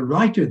Hebrews. And the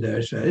writer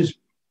there says,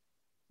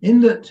 in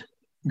that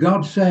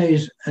God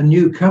says a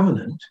new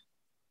covenant,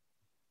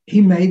 he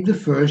made the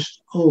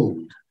first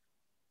old.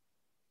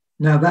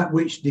 Now that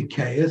which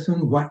decayeth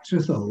and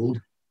waxeth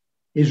old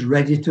is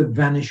ready to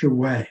vanish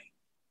away.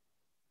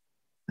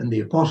 And the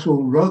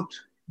apostle wrote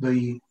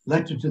the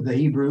letter to the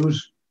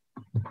Hebrews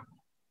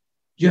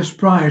just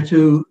prior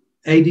to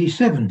AD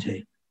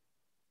 70,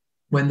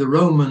 when the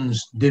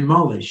Romans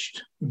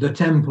demolished the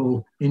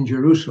temple in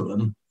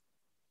Jerusalem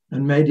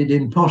and made it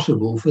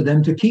impossible for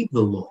them to keep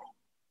the law.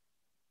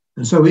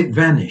 And so it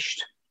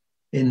vanished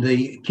in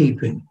the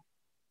keeping.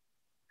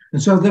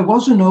 And so there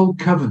was an old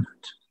covenant,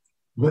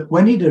 but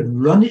when it had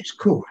run its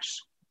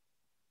course,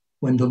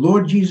 when the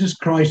Lord Jesus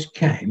Christ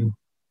came,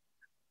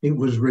 it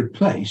was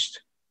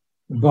replaced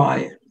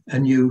by a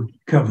new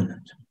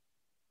covenant.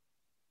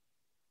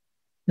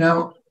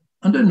 Now,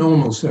 under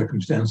normal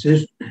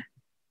circumstances,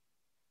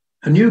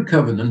 a new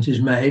covenant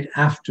is made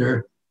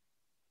after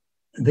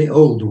the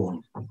old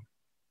one.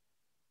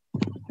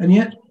 And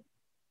yet,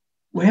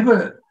 we have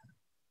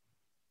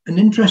an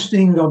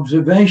interesting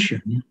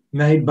observation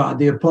made by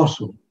the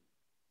apostle.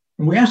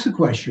 And we ask the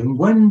question,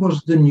 when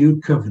was the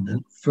new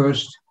covenant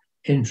first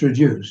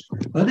introduced?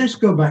 Well, let's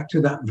go back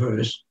to that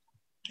verse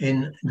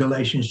in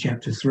Galatians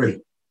chapter 3.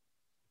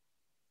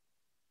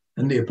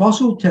 And the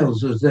apostle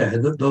tells us there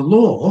that the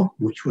law,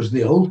 which was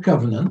the old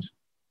covenant,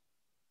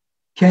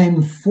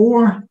 came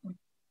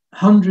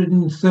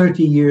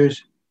 430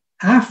 years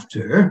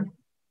after,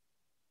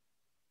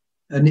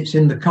 and it's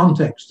in the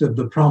context of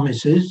the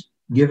promises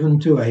given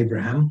to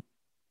Abraham.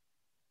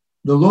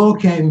 The law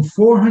came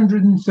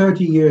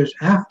 430 years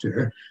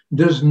after,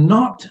 does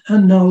not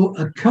annul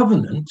a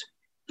covenant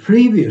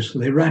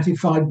previously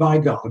ratified by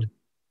God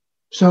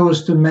so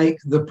as to make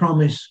the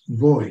promise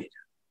void.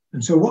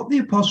 And so what the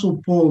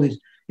Apostle Paul is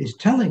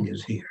telling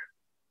us here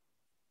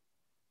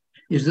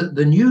is that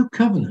the new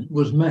covenant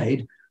was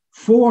made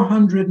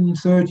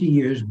 430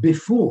 years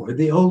before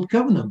the old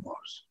covenant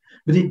was,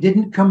 but it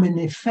didn't come in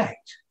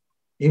effect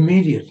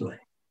immediately.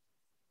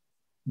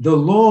 The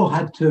law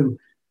had to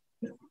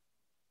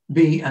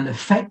be an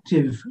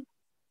effective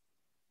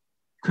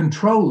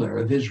controller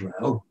of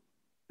Israel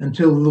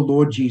until the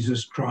Lord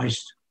Jesus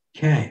Christ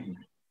came.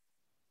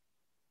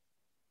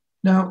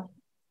 Now,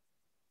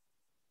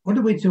 what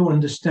are we to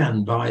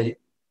understand by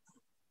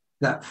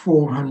that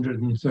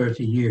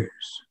 430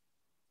 years?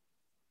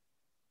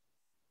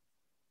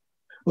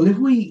 Well, if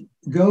we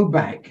go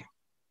back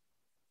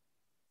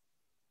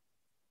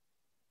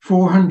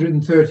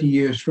 430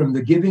 years from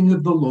the giving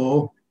of the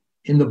law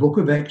in the book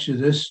of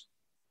Exodus,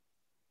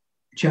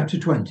 chapter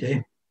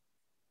 20,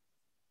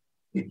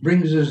 it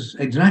brings us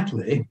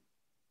exactly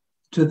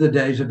to the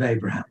days of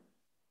Abraham.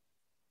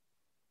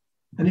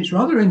 And it's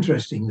rather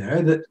interesting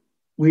there that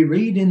we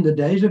read in the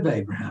days of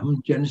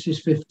Abraham, Genesis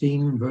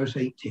 15, verse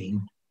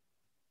 18,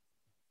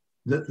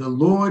 that the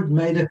Lord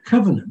made a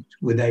covenant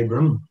with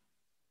Abram,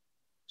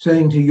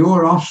 saying, to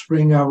your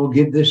offspring I will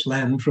give this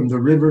land from the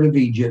river of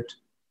Egypt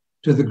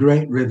to the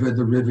great river,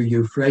 the river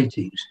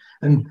Euphrates.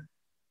 And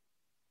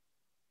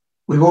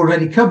we've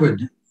already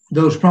covered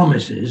those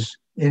promises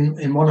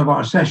in one of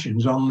our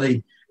sessions on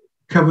the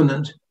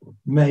covenant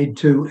made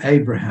to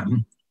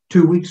Abraham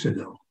 2 weeks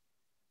ago.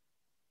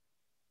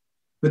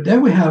 But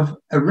there we have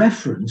a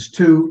reference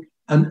to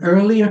an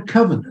earlier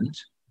covenant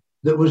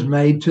that was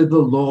made to the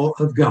law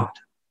of God.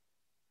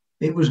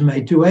 It was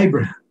made to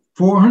Abraham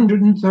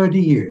 430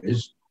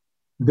 years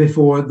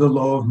before the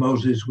law of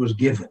Moses was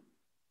given.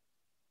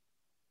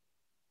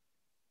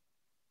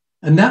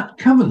 And that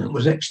covenant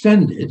was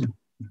extended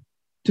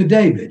to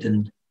David,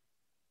 and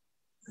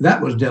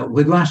that was dealt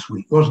with last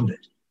week, wasn't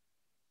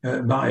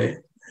it, by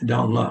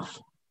Don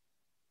Luff.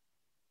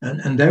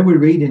 And there we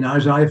read in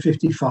Isaiah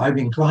 55,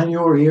 incline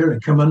your ear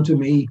and come unto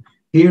me,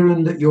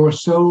 hearing that your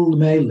soul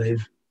may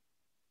live,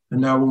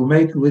 and I will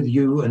make with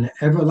you an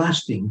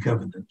everlasting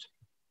covenant,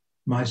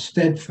 my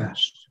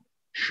steadfast,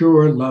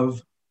 sure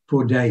love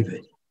for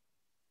David.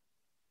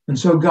 And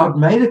so God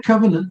made a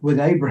covenant with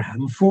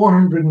Abraham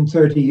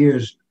 430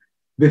 years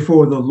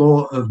before the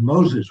law of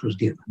Moses was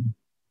given.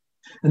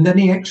 And then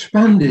he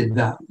expanded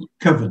that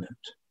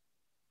covenant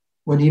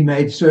when he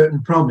made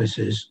certain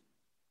promises,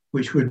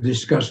 which were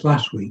discussed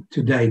last week,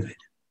 to David.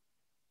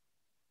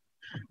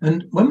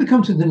 And when we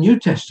come to the New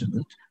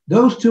Testament,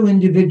 those two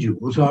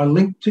individuals are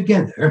linked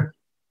together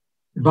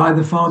by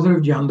the father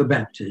of John the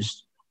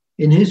Baptist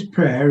in his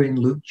prayer in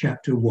Luke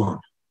chapter 1.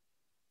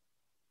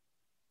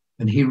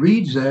 And he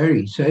reads there,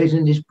 he says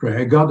in his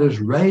prayer, God has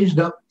raised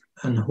up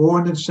an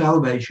horn of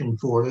salvation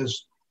for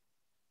us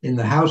in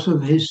the house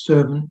of his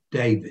servant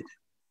David,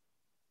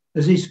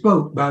 as he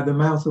spoke by the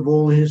mouth of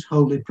all his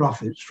holy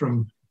prophets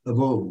from of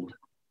old,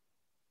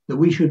 that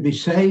we should be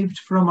saved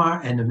from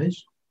our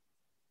enemies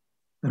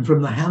and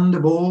from the hand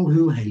of all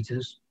who hate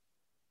us,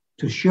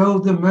 to show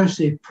the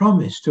mercy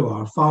promised to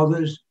our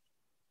fathers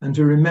and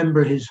to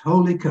remember his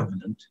holy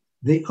covenant,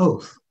 the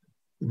oath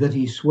that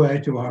he swore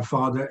to our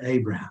father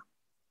Abraham.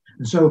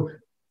 And so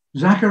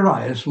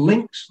Zacharias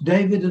links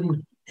David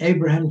and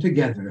Abraham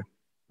together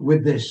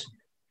with this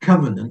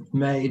covenant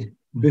made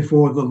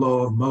before the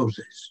law of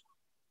Moses.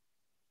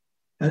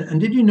 And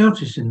did you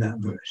notice in that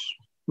verse,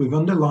 we've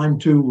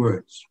underlined two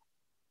words.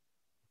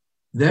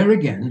 There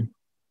again,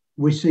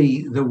 we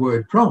see the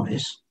word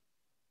promise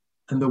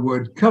and the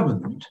word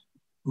covenant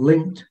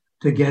linked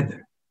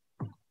together.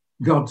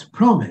 God's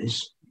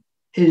promise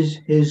is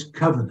his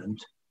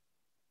covenant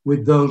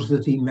with those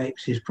that he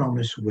makes his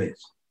promise with.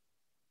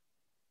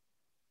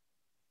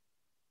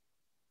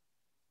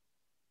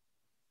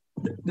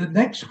 The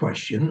next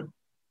question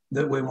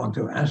that we want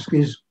to ask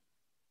is,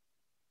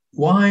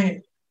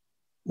 why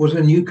was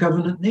a new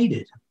covenant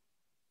needed?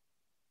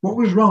 What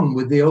was wrong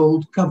with the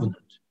old covenant?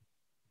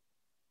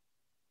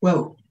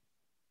 Well,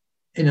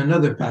 in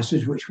another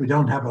passage, which we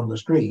don't have on the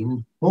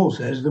screen, Paul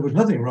says there was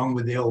nothing wrong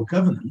with the old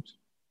covenant.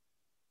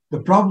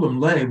 The problem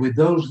lay with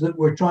those that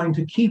were trying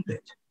to keep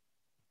it.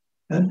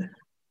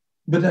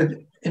 But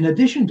in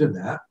addition to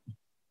that,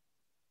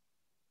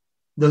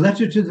 the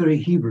letter to the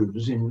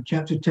Hebrews in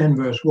chapter 10,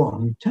 verse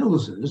 1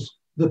 tells us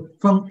the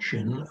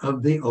function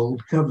of the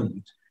old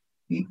covenant.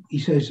 He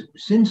says,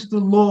 since the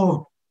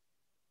law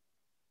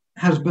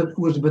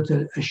was but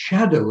a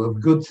shadow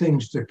of good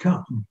things to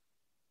come,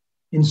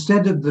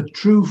 instead of the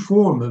true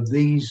form of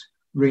these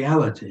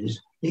realities,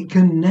 it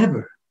can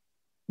never,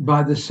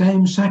 by the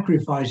same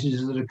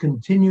sacrifices that are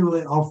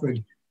continually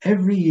offered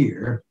every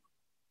year,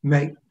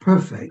 make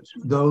perfect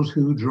those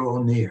who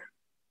draw near.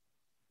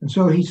 And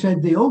so he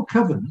said the old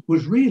covenant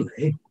was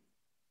really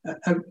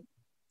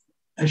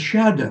a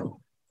shadow.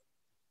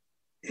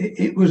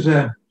 It was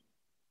a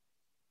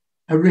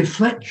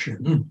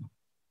reflection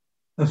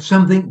of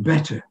something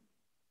better.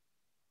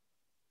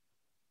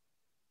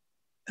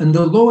 And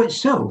the law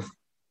itself,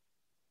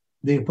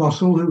 the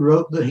apostle who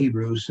wrote the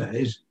Hebrews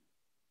says,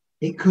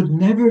 it could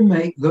never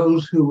make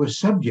those who were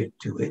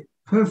subject to it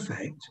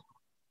perfect,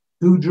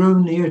 who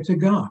drew near to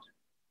God.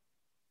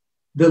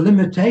 The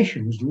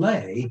limitations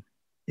lay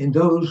in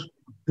those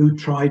who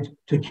tried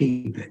to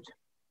keep it.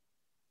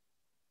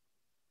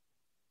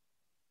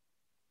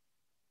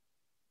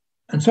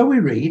 And so we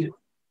read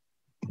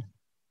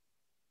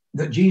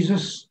that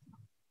Jesus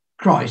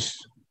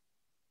Christ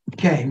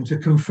came to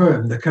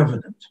confirm the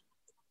covenant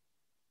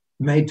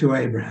made to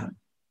Abraham.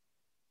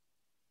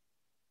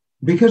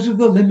 Because of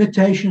the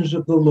limitations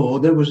of the law,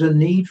 there was a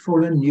need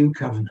for a new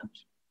covenant.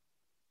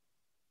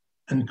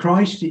 And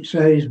Christ, it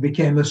says,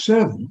 became a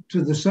servant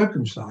to the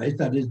circumcised,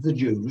 that is the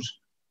Jews,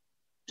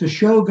 to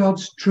show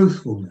God's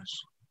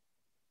truthfulness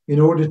in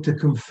order to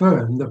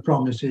confirm the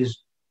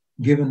promises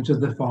given to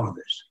the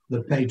fathers,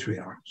 the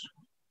patriarchs.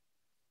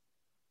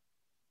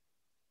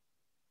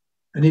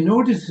 And in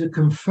order to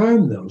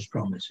confirm those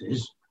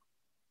promises,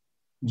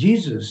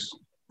 Jesus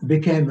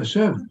became a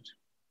servant.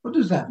 What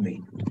does that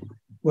mean?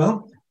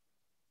 Well,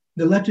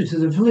 the letter to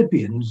the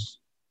Philippians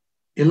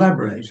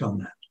elaborates on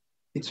that.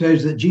 It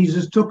says that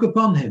Jesus took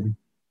upon him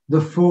the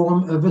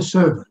form of a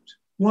servant.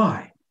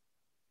 Why?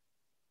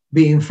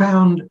 Being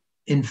found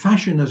in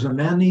fashion as a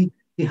man, he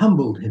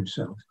humbled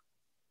himself.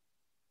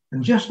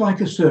 And just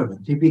like a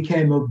servant, he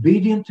became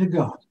obedient to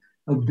God,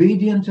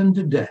 obedient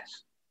unto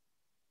death,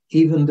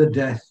 even the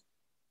death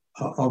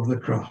of the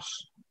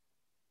cross.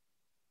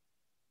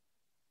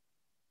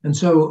 And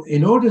so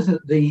in order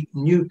that the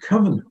new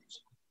covenant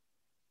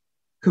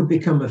could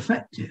become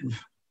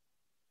effective,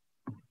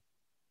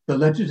 the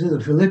letter to the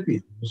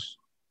Philippians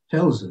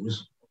tells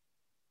us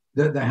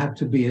that there had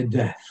to be a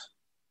death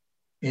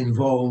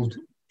involved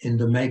in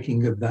the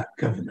making of that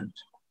covenant.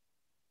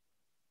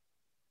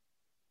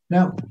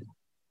 Now,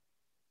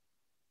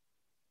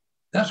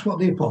 that's what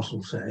the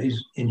apostle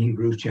says in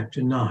Hebrews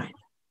chapter 9.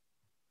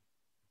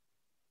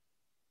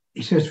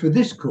 He says, for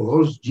this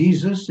cause,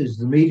 Jesus is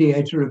the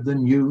mediator of the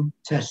New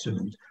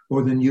Testament,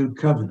 or the New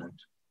Covenant,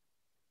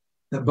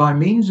 that by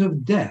means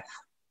of death,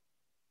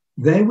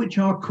 they which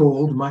are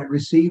called might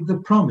receive the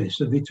promise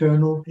of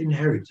eternal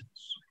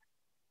inheritance.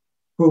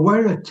 For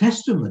where a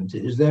testament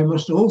is, there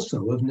must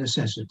also of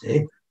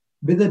necessity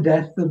be the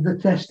death of the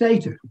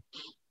testator.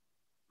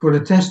 For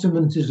a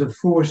testament is of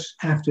force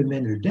after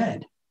men are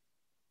dead.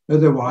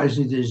 Otherwise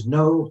it is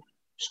no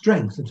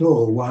strength at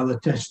all while the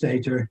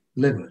testator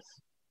liveth.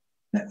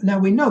 Now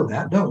we know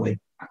that, don't we?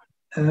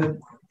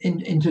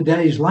 In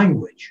today's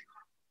language.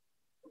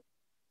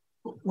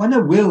 When a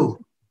will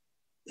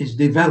is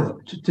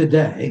developed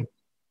today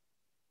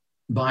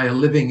by a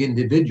living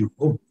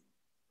individual,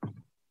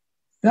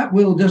 that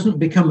will doesn't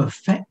become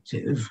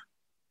effective.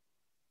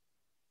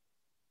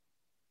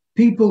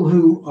 People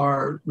who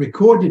are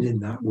recorded in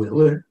that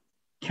will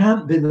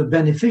can't be the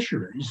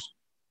beneficiaries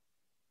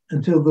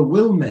until the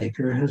will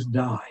maker has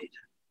died.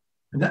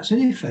 And that's in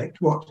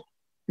effect what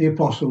the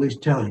apostle is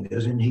telling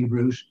us in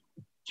Hebrews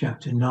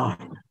chapter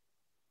 9.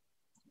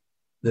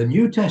 The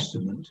New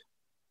Testament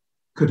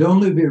could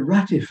only be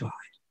ratified.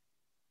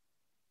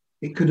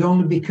 It could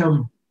only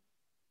become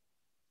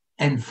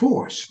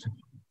enforced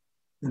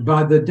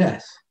by the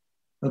death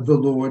of the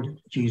Lord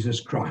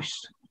Jesus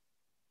Christ.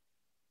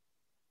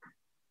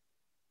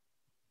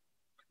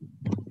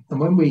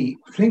 when we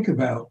think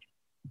about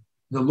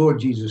the Lord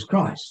Jesus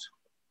Christ,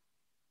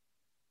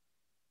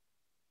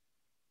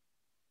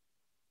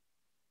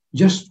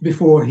 just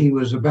before he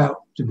was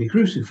about to be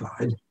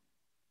crucified,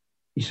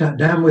 he sat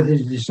down with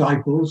his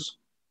disciples,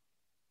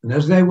 and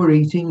as they were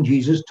eating,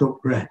 Jesus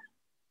took bread.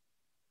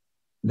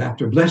 And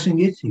after blessing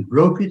it, he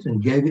broke it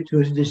and gave it to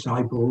his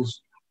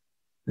disciples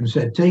and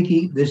said, "Take,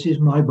 eat, this is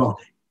my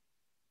body."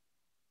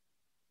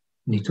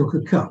 And he took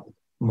a cup,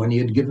 and when he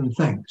had given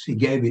thanks, he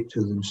gave it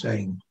to them,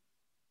 saying,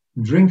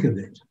 "Drink of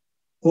it,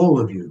 all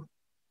of you,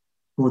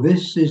 for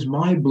this is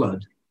my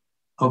blood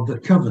of the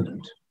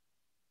covenant,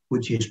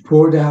 which is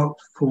poured out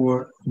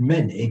for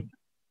many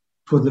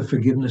for the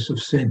forgiveness of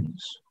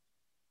sins."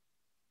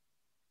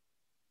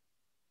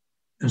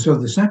 And so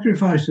the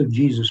sacrifice of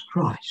Jesus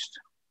Christ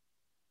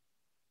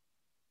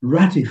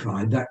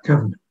ratified that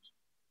covenant.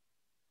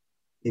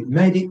 It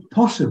made it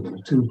possible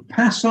to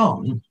pass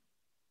on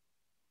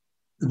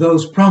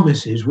those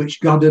promises which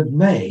God had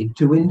made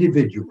to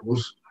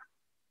individuals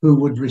who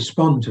would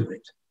respond to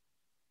it.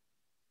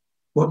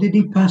 What did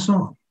he pass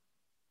on?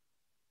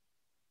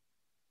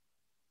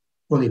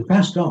 Well, he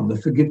passed on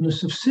the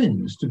forgiveness of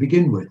sins to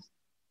begin with.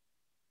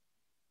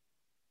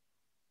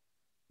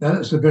 Now,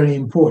 that's a very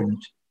important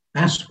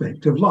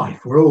aspect of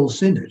life. We're all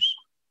sinners.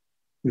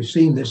 We've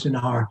seen this in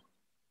our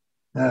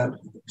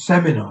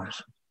seminars,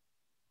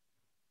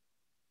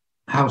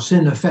 how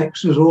sin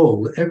affects us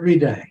all every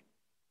day.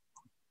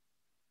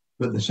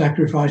 But the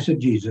sacrifice of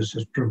Jesus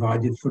has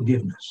provided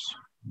forgiveness.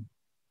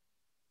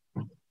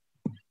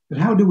 But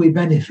how do we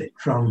benefit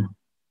from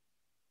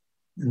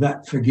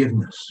that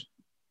forgiveness?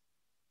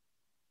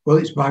 Well,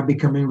 it's by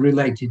becoming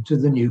related to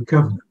the new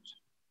covenant.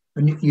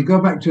 And you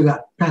go back to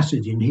that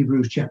passage in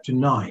Hebrews chapter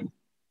 9.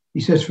 He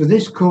says, "For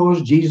this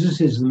cause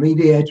Jesus is the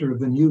mediator of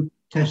the New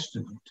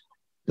Testament,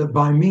 that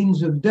by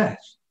means of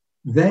death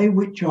they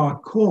which are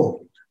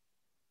called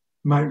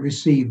might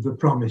receive the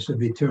promise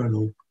of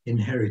eternal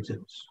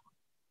inheritance."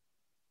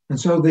 And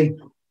so the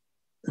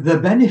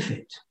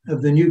benefit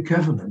of the new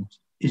covenant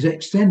is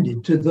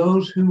extended to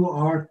those who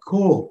are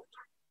called.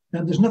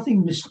 Now, there's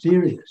nothing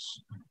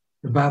mysterious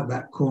about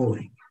that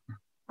calling.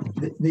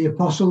 The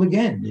apostle,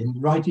 again,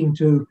 in writing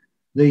to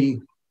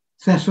the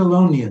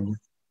Thessalonian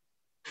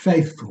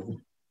faithful,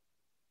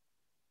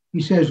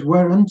 he says,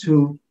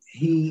 "Whereunto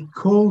he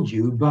called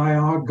you by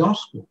our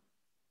gospel,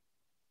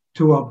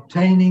 to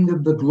obtaining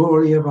of the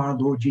glory of our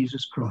Lord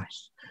Jesus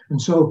Christ."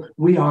 And so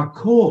we are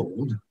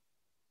called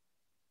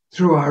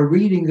through our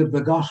reading of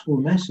the gospel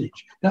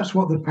message. That's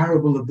what the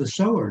parable of the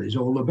sower is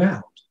all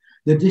about.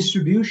 The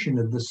distribution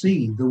of the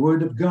seed, the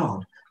word of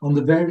God, on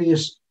the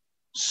various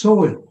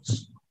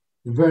soils,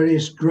 the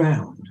various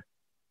ground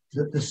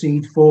that the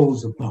seed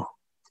falls upon.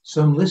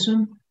 Some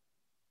listen,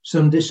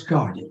 some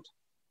discard it.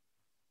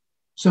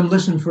 Some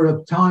listen for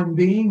a time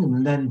being,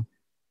 and then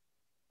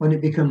when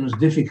it becomes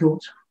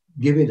difficult,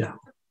 give it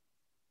up.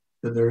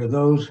 But there are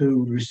those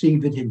who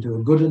receive it into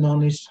a good and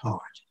honest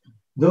heart.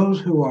 Those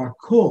who are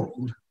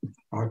called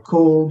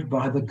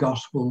by the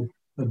gospel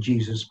of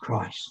Jesus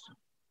Christ.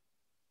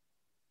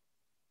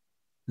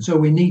 And so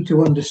we need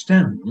to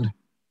understand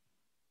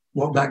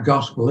what that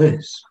gospel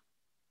is.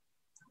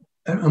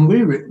 And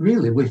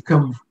we've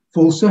come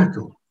full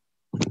circle,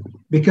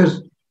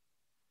 because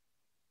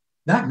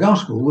that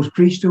gospel was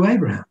preached to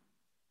Abraham.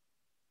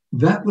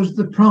 That was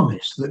the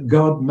promise that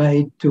God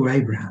made to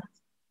Abraham.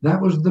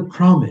 That was the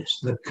promise,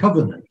 the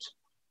covenant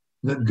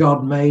that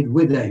God made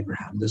with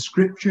Abraham. The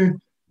scripture,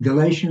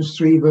 Galatians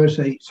 3 verse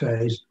 8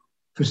 says,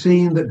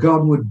 "Foreseeing that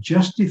God would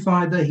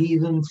justify the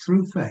heathen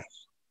through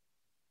faith,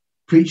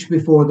 preached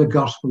before the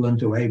gospel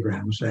unto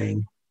Abraham,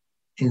 saying,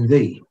 In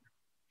thee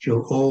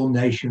shall all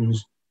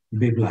nations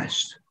be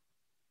blessed."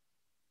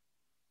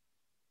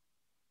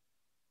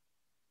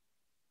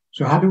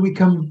 So how do we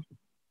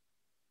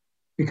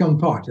become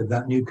part of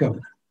that new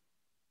covenant?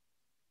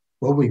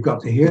 Well, we've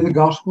got to hear the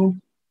gospel,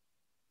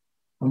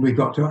 and we've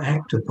got to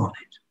act upon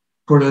it.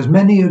 "For as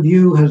many of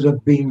you as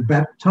have been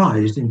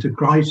baptized into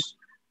Christ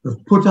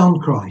have put on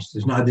Christ.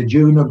 There's neither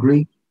Jew nor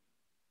Greek,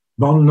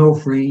 bond nor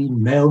free,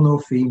 male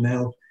nor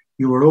female.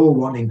 You are all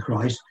one in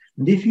Christ.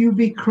 And if you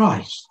be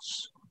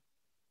Christ's,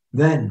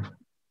 then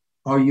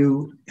are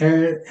you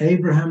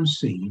Abraham's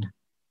seed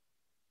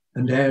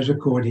and heirs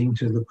according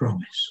to the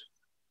promise."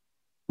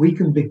 We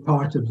can be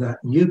part of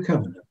that new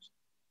covenant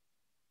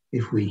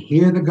if we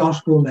hear the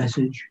gospel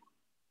message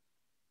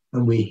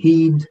and we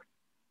heed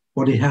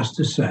what it has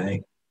to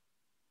say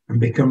and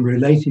become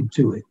related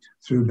to it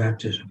through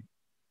baptism.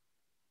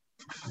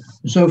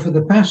 So for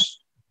the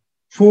past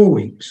 4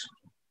 weeks,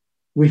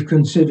 we've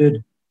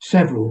considered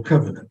several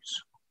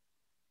covenants.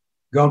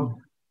 God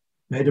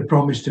made a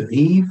promise to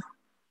Eve,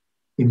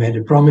 he made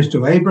a promise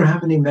to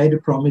Abraham, and he made a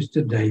promise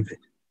to David.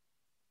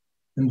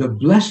 And the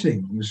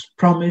blessings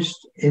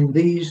promised in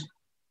these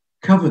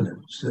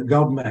covenants that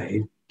God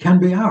made can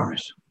be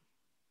ours.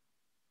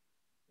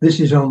 This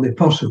is only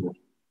possible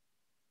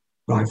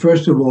by,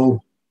 first of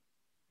all,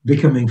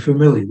 becoming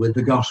familiar with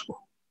the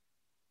gospel.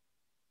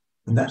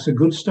 And that's a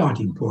good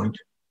starting point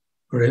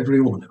for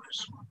every one of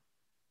us.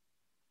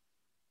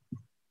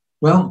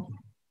 Well,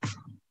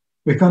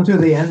 we come to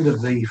the end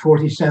of the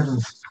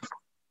 47th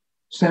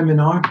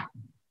seminar.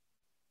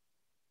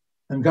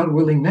 And God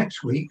willing,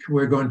 next week,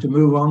 we're going to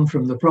move on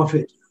from the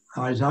prophet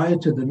Isaiah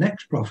to the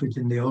next prophet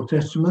in the Old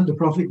Testament, the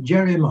prophet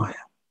Jeremiah.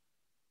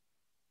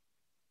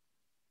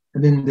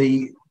 And in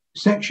the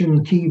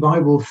section Key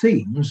Bible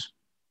Themes,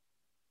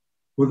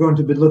 we're going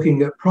to be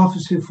looking at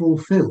prophecy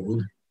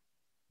fulfilled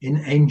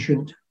in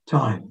ancient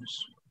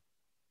times.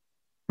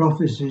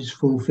 Prophecies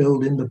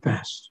fulfilled in the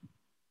past.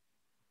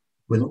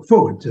 We look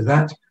forward to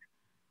that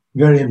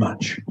very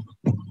much.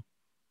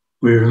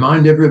 We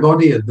remind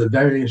everybody of the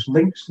various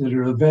links that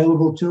are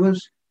available to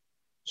us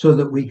so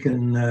that we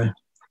can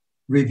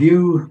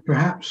review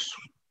perhaps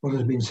what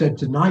has been said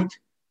tonight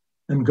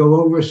and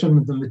go over some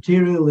of the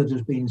material that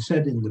has been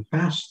said in the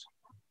past.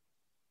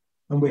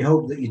 And we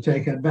hope that you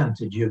take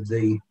advantage of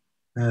the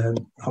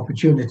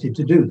opportunity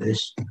to do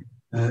this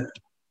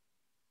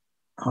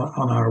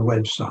on our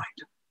website.